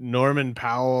Norman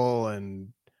Powell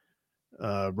and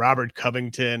Robert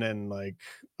Covington and like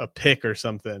a pick or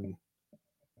something,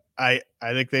 I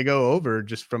think they go over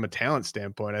just from a talent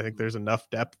standpoint. I think there's enough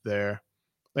depth there.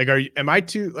 Like, am I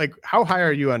too, like, how high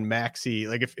are you on Maxey?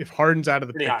 Like if Harden's out of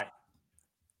the pretty pick, high.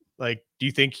 Like, do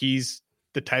you think he's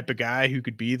the type of guy who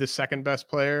could be the second best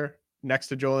player next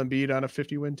to Joel Embiid on a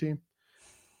 50-win team?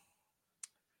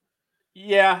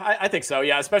 Yeah, I think so.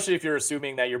 Yeah, especially if you're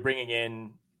assuming that you're bringing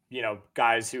in,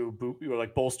 guys who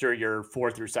like bolster your 4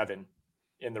 through 7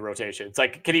 in the rotation. It's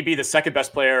like, can he be the second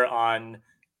best player on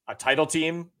a title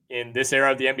team in this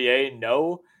era of the NBA?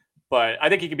 No, but I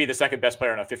think he could be the second best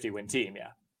player on a 50-win team.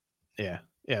 Yeah.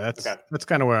 That's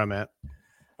kind of where I'm at.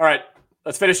 All right.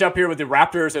 Let's finish up here with the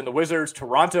Raptors and the Wizards.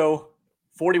 Toronto,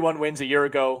 41 wins a year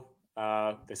ago.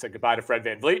 They said goodbye to Fred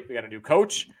VanVleet. We got a new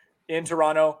coach in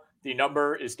Toronto. The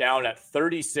number is down at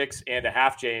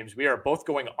 36.5, James. We are both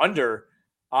going under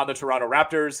on the Toronto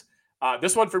Raptors.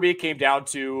 This one for me came down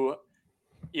to,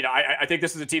 I think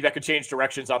this is a team that could change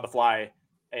directions on the fly.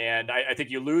 And I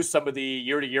think you lose some of the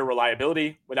year-to-year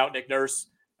reliability without Nick Nurse.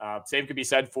 Same could be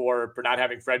said for not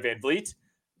having Fred VanVleet.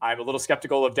 I'm a little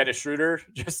skeptical of Dennis Schroeder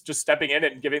just stepping in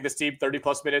and giving this team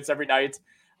 30-plus minutes every night.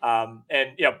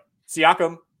 And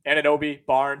Siakam, Anunoby,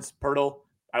 Barnes, Poeltl,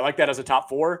 I like that as a top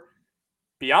 4.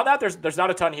 Beyond that, there's not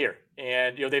a ton here.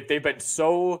 And, they've been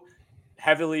so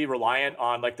heavily reliant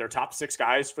on, like, their top 6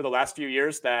 guys for the last few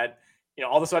years that,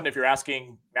 all of a sudden, if you're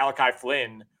asking Malachi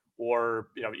Flynn or,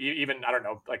 even, I don't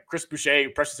know, like Chris Boucher,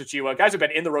 Precious Achiuwa, guys have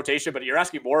been in the rotation, but you're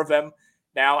asking more of them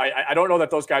now. I don't know that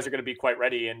those guys are going to be quite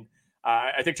ready. And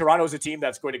I think Toronto is a team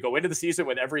that's going to go into the season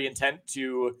with every intent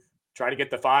to try to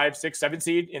get the 5, 6, 7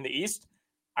 seed in the East.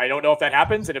 I don't know if that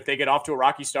happens. And if they get off to a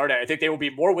rocky start, I think they will be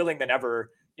more willing than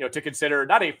ever, to consider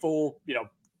not a full,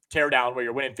 tear down where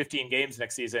you're winning 15 games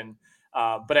next season.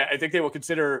 But I think they will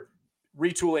consider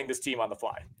retooling this team on the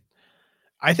fly.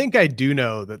 I think I do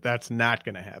know that that's not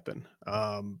going to happen.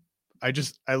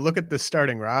 I look at the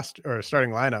starting roster or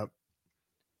starting lineup.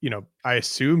 I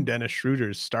assume Dennis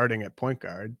Schroeder's starting at point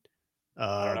guard.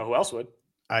 I don't know who else would.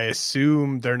 I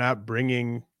assume they're not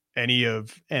bringing any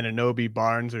of Anunoby,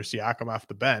 Barnes, or Siakam off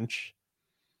the bench.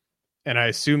 And I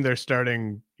assume they're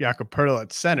starting Jakob Poeltl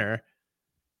at center.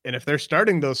 And if they're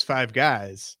starting those 5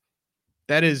 guys,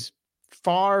 that is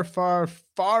far, far,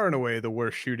 far and away the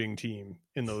worst shooting team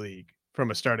in the league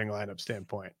from a starting lineup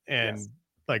standpoint. And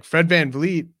like Fred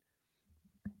VanVleet,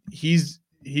 he's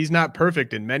not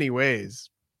perfect in many ways,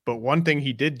 but one thing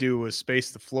he did do was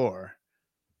space the floor.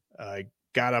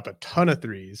 Got up a ton of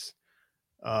threes.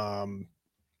 And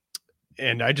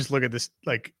I just look at this,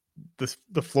 like,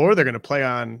 the floor they're going to play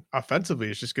on offensively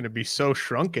is just going to be so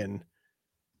shrunken.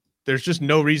 There's just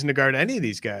no reason to guard any of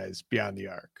these guys beyond the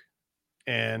arc.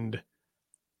 And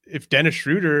if Dennis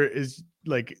Schroeder is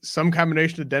like some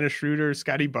combination of Dennis Schroeder,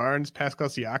 Scotty Barnes, Pascal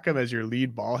Siakam as your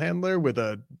lead ball handler with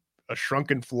a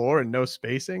shrunken floor and no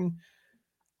spacing,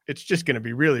 it's just going to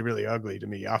be really, really ugly to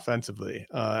me offensively.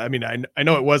 I mean, I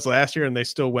know it was last year and they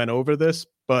still went over this,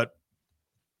 but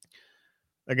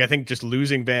like, I think just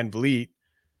losing Van Vliet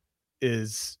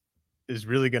is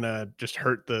really going to just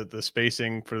hurt the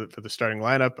spacing for the starting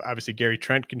lineup. Obviously, Gary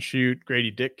Trent can shoot.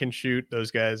 Grady Dick can shoot. Those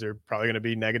guys are probably going to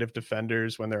be negative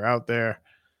defenders when they're out there.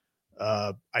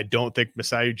 I don't think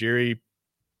Masai Ujiri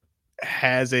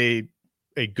has a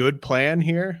good plan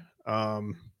here.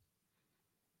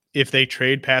 If they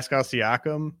trade Pascal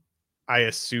Siakam, I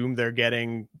assume they're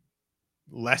getting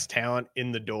less talent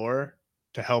in the door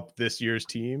to help this year's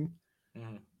team.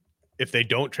 Mm-hmm. If they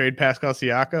don't trade Pascal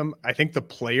Siakam, I think the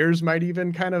players might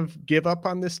even kind of give up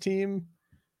on this team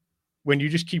when you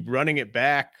just keep running it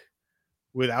back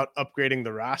without upgrading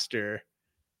the roster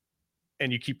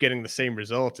and you keep getting the same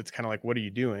results. It's kind of like, what are you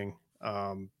doing?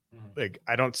 Like,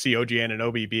 I don't see OG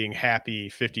Anunoby being happy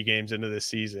 50 games into this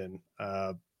season.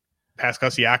 Pascal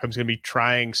Siakam's going to be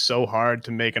trying so hard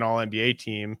to make an all-NBA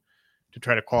team to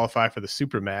try to qualify for the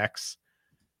Supermax.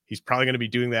 He's probably going to be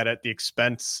doing that at the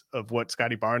expense of what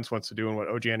Scotty Barnes wants to do and what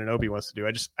OG Anunoby wants to do.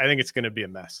 I think it's going to be a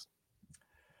mess.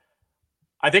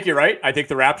 I think you're right. I think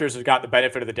the Raptors have got the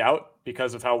benefit of the doubt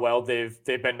because of how well they've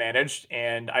been managed.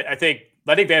 And I think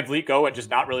letting Van Vliet go and just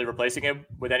not really replacing him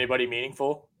with anybody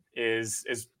meaningful is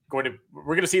we're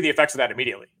going to see the effects of that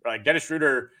immediately. Like Dennis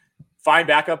Schroeder, fine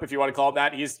backup, if you want to call him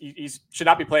that. He should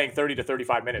not be playing 30 to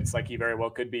 35 minutes like he very well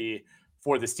could be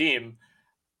for this team.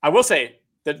 I will say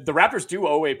that the Raptors do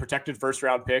owe a protected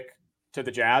first-round pick to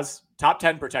the Jazz, top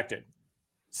 10 protected.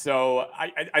 So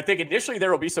I think initially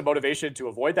there will be some motivation to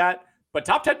avoid that, but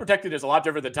top 10 protected is a lot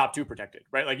different than top 2 protected,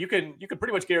 right? Like you can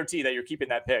pretty much guarantee that you're keeping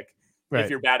that pick if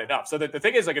you're bad enough. So the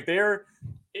thing is, like,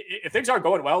 if things aren't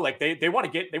going well, like they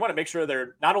want to make sure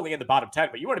they're not only in the bottom 10,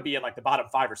 but you want to be in like the bottom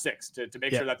 5 or 6 to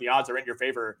make sure that the odds are in your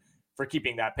favor for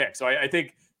keeping that pick. So I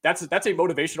think that's a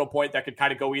motivational point that could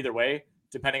kind of go either way,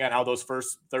 depending on how those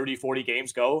first 30, 40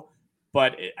 games go.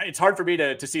 But it's hard for me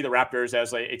to see the Raptors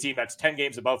as a team that's 10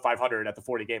 games above 500 at the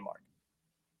 40-game mark.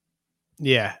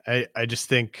 Yeah, I just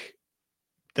think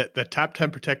that the top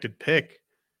 10 protected pick,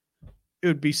 it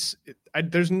would be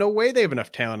there's no way they have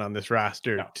enough talent on this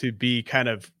roster to be kind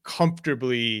of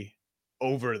comfortably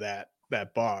over that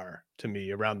bar to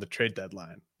me around the trade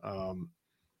deadline.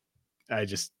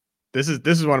 This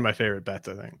is one of my favorite bets,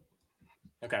 I think.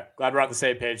 Okay, glad we're on the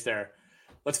same page there.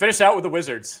 Let's finish out with the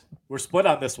Wizards. We're split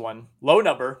on this one.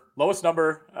 Lowest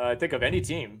number, I think, of any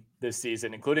team this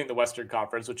season, including the Western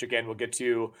Conference, which again we'll get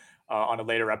to on a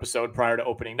later episode prior to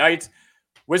opening night.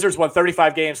 Wizards won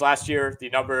 35 games last year. The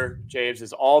number, James,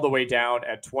 is all the way down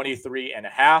at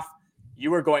 23.5.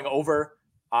 You are going over.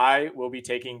 I will be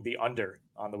taking the under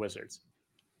on the Wizards.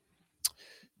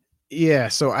 Yeah,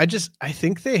 so I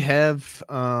think they have,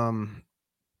 I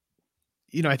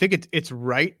think it's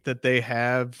right that they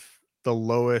have the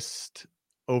lowest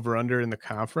over under in the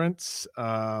conference.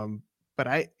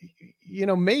 But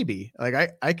maybe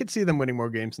like I could see them winning more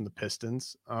games than the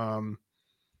Pistons. And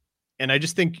I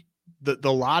just think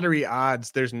the lottery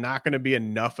odds, there's not going to be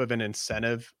enough of an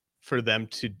incentive for them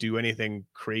to do anything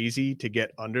crazy to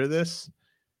get under this.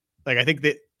 Like, I think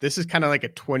that this is kind of like a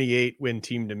 28 win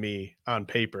team to me on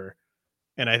paper.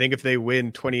 And I think if they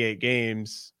win 28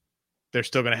 games, they're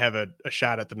still going to have a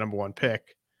shot at the number 1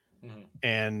 pick. Mm-hmm.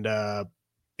 And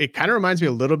it kind of reminds me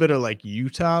a little bit of like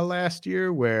Utah last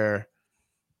year, where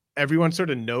everyone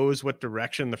sort of knows what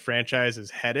direction the franchise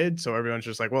is headed. So everyone's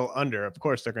just like, well, under, of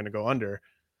course they're going to go under.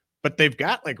 But they've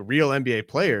got like real NBA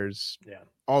players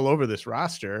all over this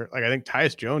roster. Like, I think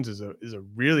Tyus Jones is a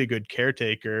really good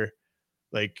caretaker.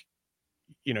 Like,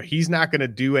 he's not going to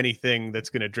do anything that's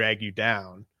going to drag you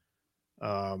down.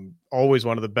 Always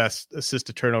one of the best assist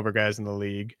to turnover guys in the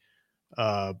league.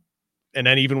 And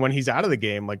then even when he's out of the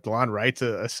game, like DeLon Wright's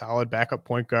a solid backup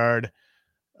point guard.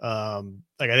 I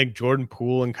think Jordan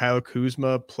Poole and Kyle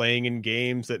Kuzma playing in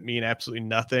games that mean absolutely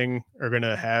nothing are going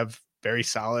to have very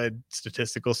solid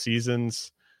statistical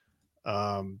seasons.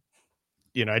 I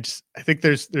think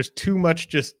there's too much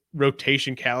just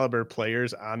rotation caliber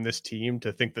players on this team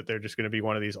to think that they're just going to be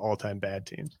one of these all-time bad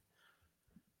teams.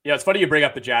 Yeah, it's funny you bring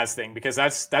up the Jazz thing, because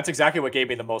that's exactly what gave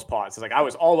me the most pause. It's like I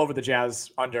was all over the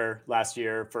Jazz under last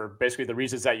year for basically the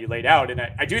reasons that you laid out. And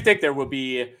I do think there will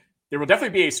definitely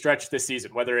be a stretch this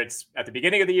season, whether it's at the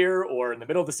beginning of the year or in the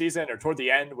middle of the season or toward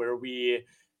the end, where we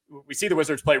we see the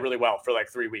Wizards play really well for like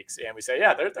 3 weeks, and we say,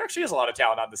 yeah, there actually is a lot of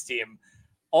talent on this team.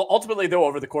 Ultimately, though,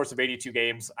 over the course of 82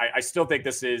 games, I still think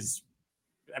this is,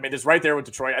 this right there with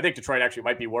Detroit. I think Detroit actually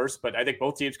might be worse, but I think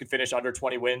both teams could finish under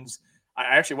 20 wins. I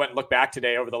actually went and looked back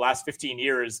today over the last 15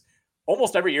 years.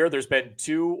 Almost every year, there's been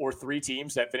 2 or 3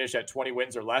 teams that finish at 20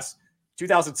 wins or less.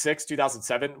 2006,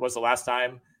 2007 was the last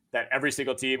time that every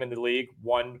single team in the league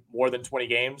won more than 20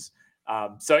 games.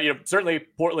 So, certainly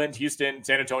Portland, Houston,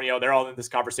 San Antonio, they're all in this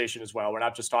conversation as well. We're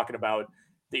not just talking about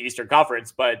the Eastern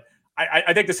Conference, but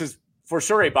I think this is for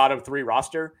sure a bottom 3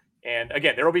 roster. And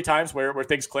again, there will be times where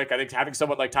things click. I think having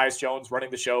someone like Tyus Jones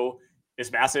running the show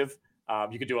is massive.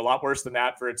 You could do a lot worse than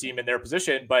that for a team in their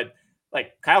position, but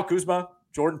like Kyle Kuzma,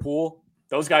 Jordan Poole,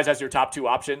 those guys as your top 2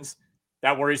 options,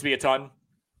 that worries me a ton.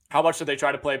 How much do they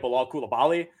try to play Bilal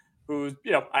Coulibaly, who,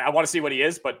 I want to see what he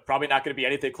is, but probably not going to be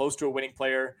anything close to a winning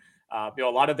player. A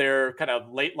lot of their kind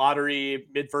of late lottery,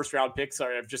 mid-first round picks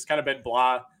have just kind of been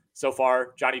blah so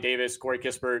far. Johnny Davis, Corey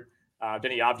Kispert,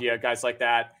 Denny Avdia, guys like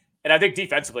that. And I think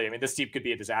defensively, this team could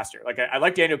be a disaster. Like I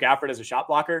like Daniel Gafford as a shot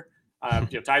blocker.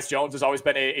 Tyus Jones has always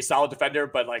been a solid defender,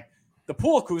 but like the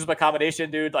Poole Kuzma combination,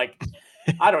 dude, like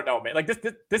I don't know, man. Like this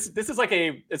is like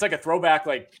it's like a throwback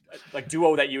like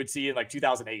duo that you would see in like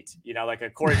 2008. Like a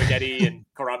Corey Maggette and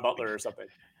Caron Butler or something.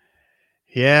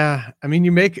 Yeah,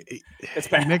 you make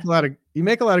a lot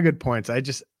of good points. I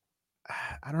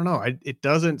don't know. It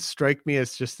doesn't strike me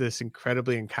as just this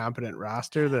incredibly incompetent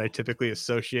roster that I typically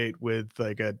associate with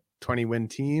like a 20-win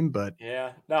team. But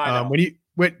yeah, no, I know.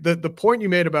 The point you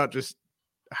made about just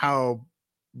how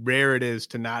rare it is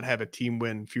to not have a team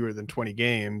win fewer than 20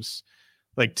 games,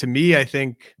 like to me, I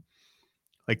think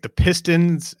like the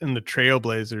Pistons and the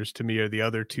Trailblazers to me are the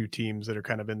other 2 teams that are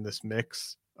kind of in this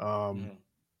mix.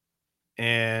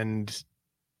 And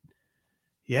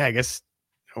yeah, I guess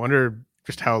I wonder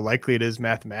just how likely it is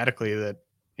mathematically that,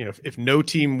 if no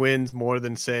team wins more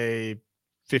than say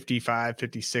 55,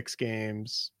 56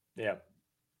 games. Yeah.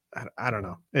 I don't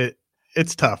know.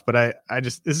 It's tough, but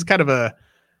this is kind of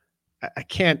I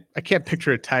can't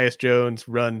picture a Tyus Jones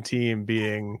run team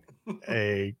being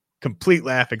a complete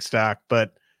laughing stock,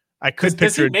 but I could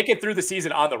picture make it through the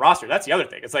season on the roster. That's the other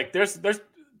thing. It's like there's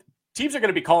teams are going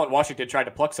to be calling Washington trying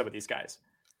to pluck some of these guys.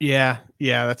 Yeah,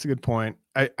 that's a good point.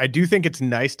 I do think it's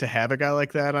nice to have a guy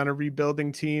like that on a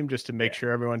rebuilding team just to make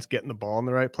sure everyone's getting the ball in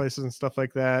the right places and stuff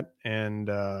like that. And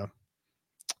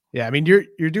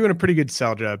you're doing a pretty good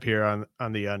sell job here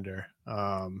on the under.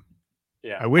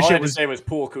 I wish all I it was. Say was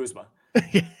Poole Kuzma.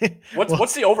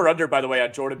 What's the over under, by the way,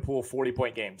 on Jordan Poole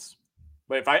 40-point games?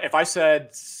 But if I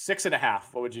said 6.5,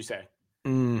 what would you say?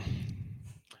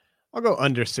 I'll go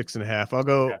under 6.5. I'll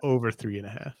go over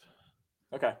 3.5.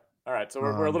 Okay. All right. So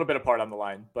we're a little bit apart on the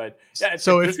line, but yeah, there's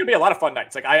going to be a lot of fun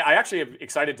nights. Like I actually am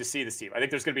excited to see this team. I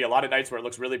think there's going to be a lot of nights where it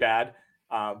looks really bad.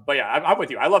 But yeah, I'm with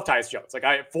you. I love Tyus Jones.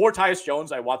 Like for Tyus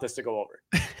Jones, I want this to go over.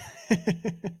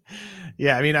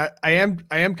 Yeah. I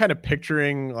am kind of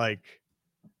picturing like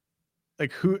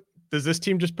who does this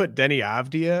team just put Denny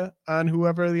Avdia on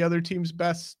whoever the other team's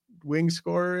best wing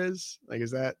scorer is? Like,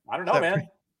 is that, I don't know, man.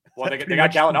 Well, they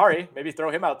got Gallinari. Maybe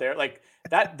throw him out there. Like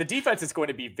that, the defense is going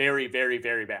to be very, very,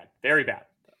 very bad. Very bad.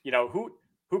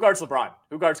 Who guards LeBron?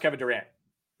 Who guards Kevin Durant?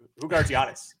 Who guards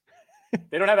Giannis?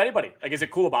 They don't have anybody. Like, is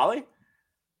it Coulibaly?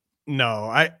 No,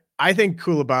 I think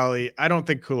Coulibaly. I don't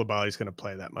think Koulibaly's going to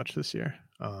play that much this year.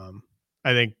 I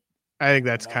think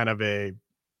that's kind of a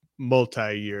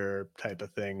multi-year type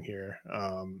of thing here.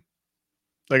 I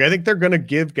think they're going to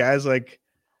give guys like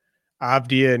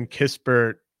Avdia and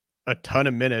Kispert a ton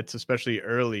of minutes, especially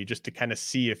early, just to kind of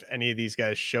see if any of these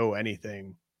guys show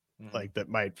anything like that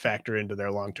might factor into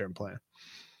their long-term plan.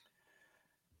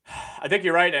 I think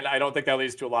you're right, and I don't think that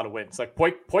leads to a lot of wins. Like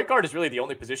point guard is really the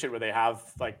only position where they have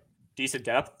like decent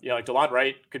depth. Like DeLon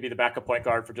Wright could be the backup point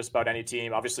guard for just about any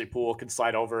team. Obviously, Poole can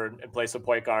slide over and play some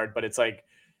point guard, but it's like,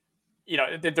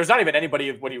 there's not even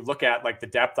anybody when you look at like the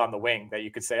depth on the wing that you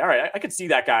could say, all right, I could see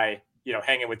that guy,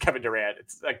 hanging with Kevin Durant.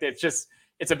 It's like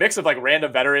it's a mix of like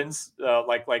random veterans,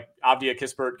 like Avdia,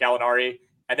 Kispert, Gallinari,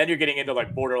 and then you're getting into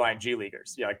like borderline G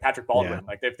leaguers, like Patrick Baldwin. Yeah.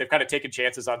 Like they've kind of taken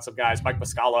chances on some guys, Mike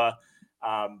Muscala.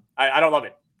 I don't love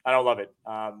it.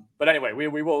 But anyway,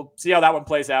 we will see how that one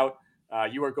plays out.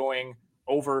 You are going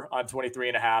over on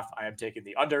 23.5. I am taking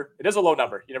the under. It is a low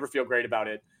number. You never feel great about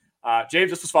it. James,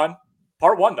 this was fun.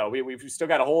 Part 1 though, we've still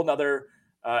got a whole nother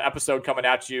episode coming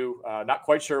at you. Not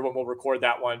quite sure when we'll record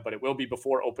that one, but it will be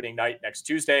before opening night next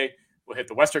Tuesday. We'll hit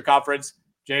the Western Conference.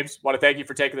 James, want to thank you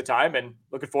for taking the time and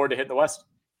looking forward to hitting the West.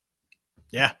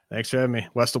 Yeah, thanks for having me.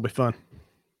 West will be fun.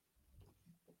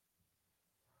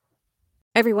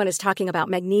 Everyone is talking about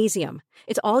magnesium.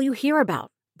 It's all you hear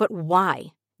about. But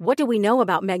why? What do we know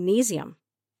about magnesium?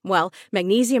 Well,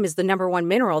 magnesium is the number one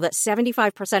mineral that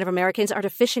 75% of Americans are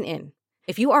deficient in.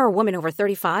 If you are a woman over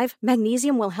 35,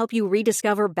 magnesium will help you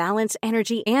rediscover balance,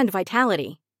 energy, and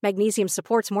vitality. Magnesium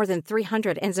supports more than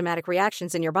 300 enzymatic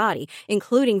reactions in your body,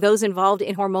 including those involved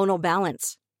in hormonal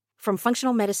balance. From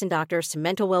functional medicine doctors to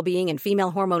mental well-being and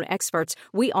female hormone experts,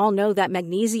 we all know that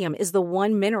magnesium is the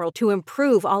one mineral to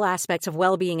improve all aspects of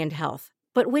well-being and health.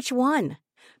 But which one?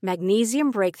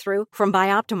 Magnesium Breakthrough from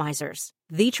Bioptimizers,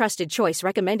 the trusted choice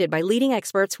recommended by leading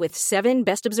experts with 7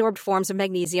 best-absorbed forms of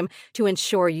magnesium to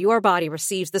ensure your body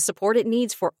receives the support it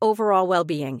needs for overall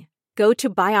well-being. Go to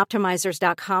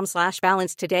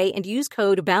bioptimizers.com/balance today and use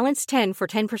code BALANCE10 for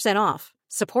 10% off.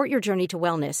 Support your journey to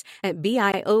wellness at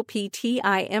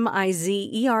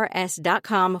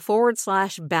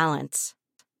bioptimizers.com/balance.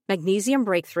 Magnesium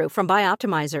Breakthrough from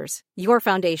Bioptimizers, your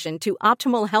foundation to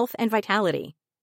optimal health and vitality.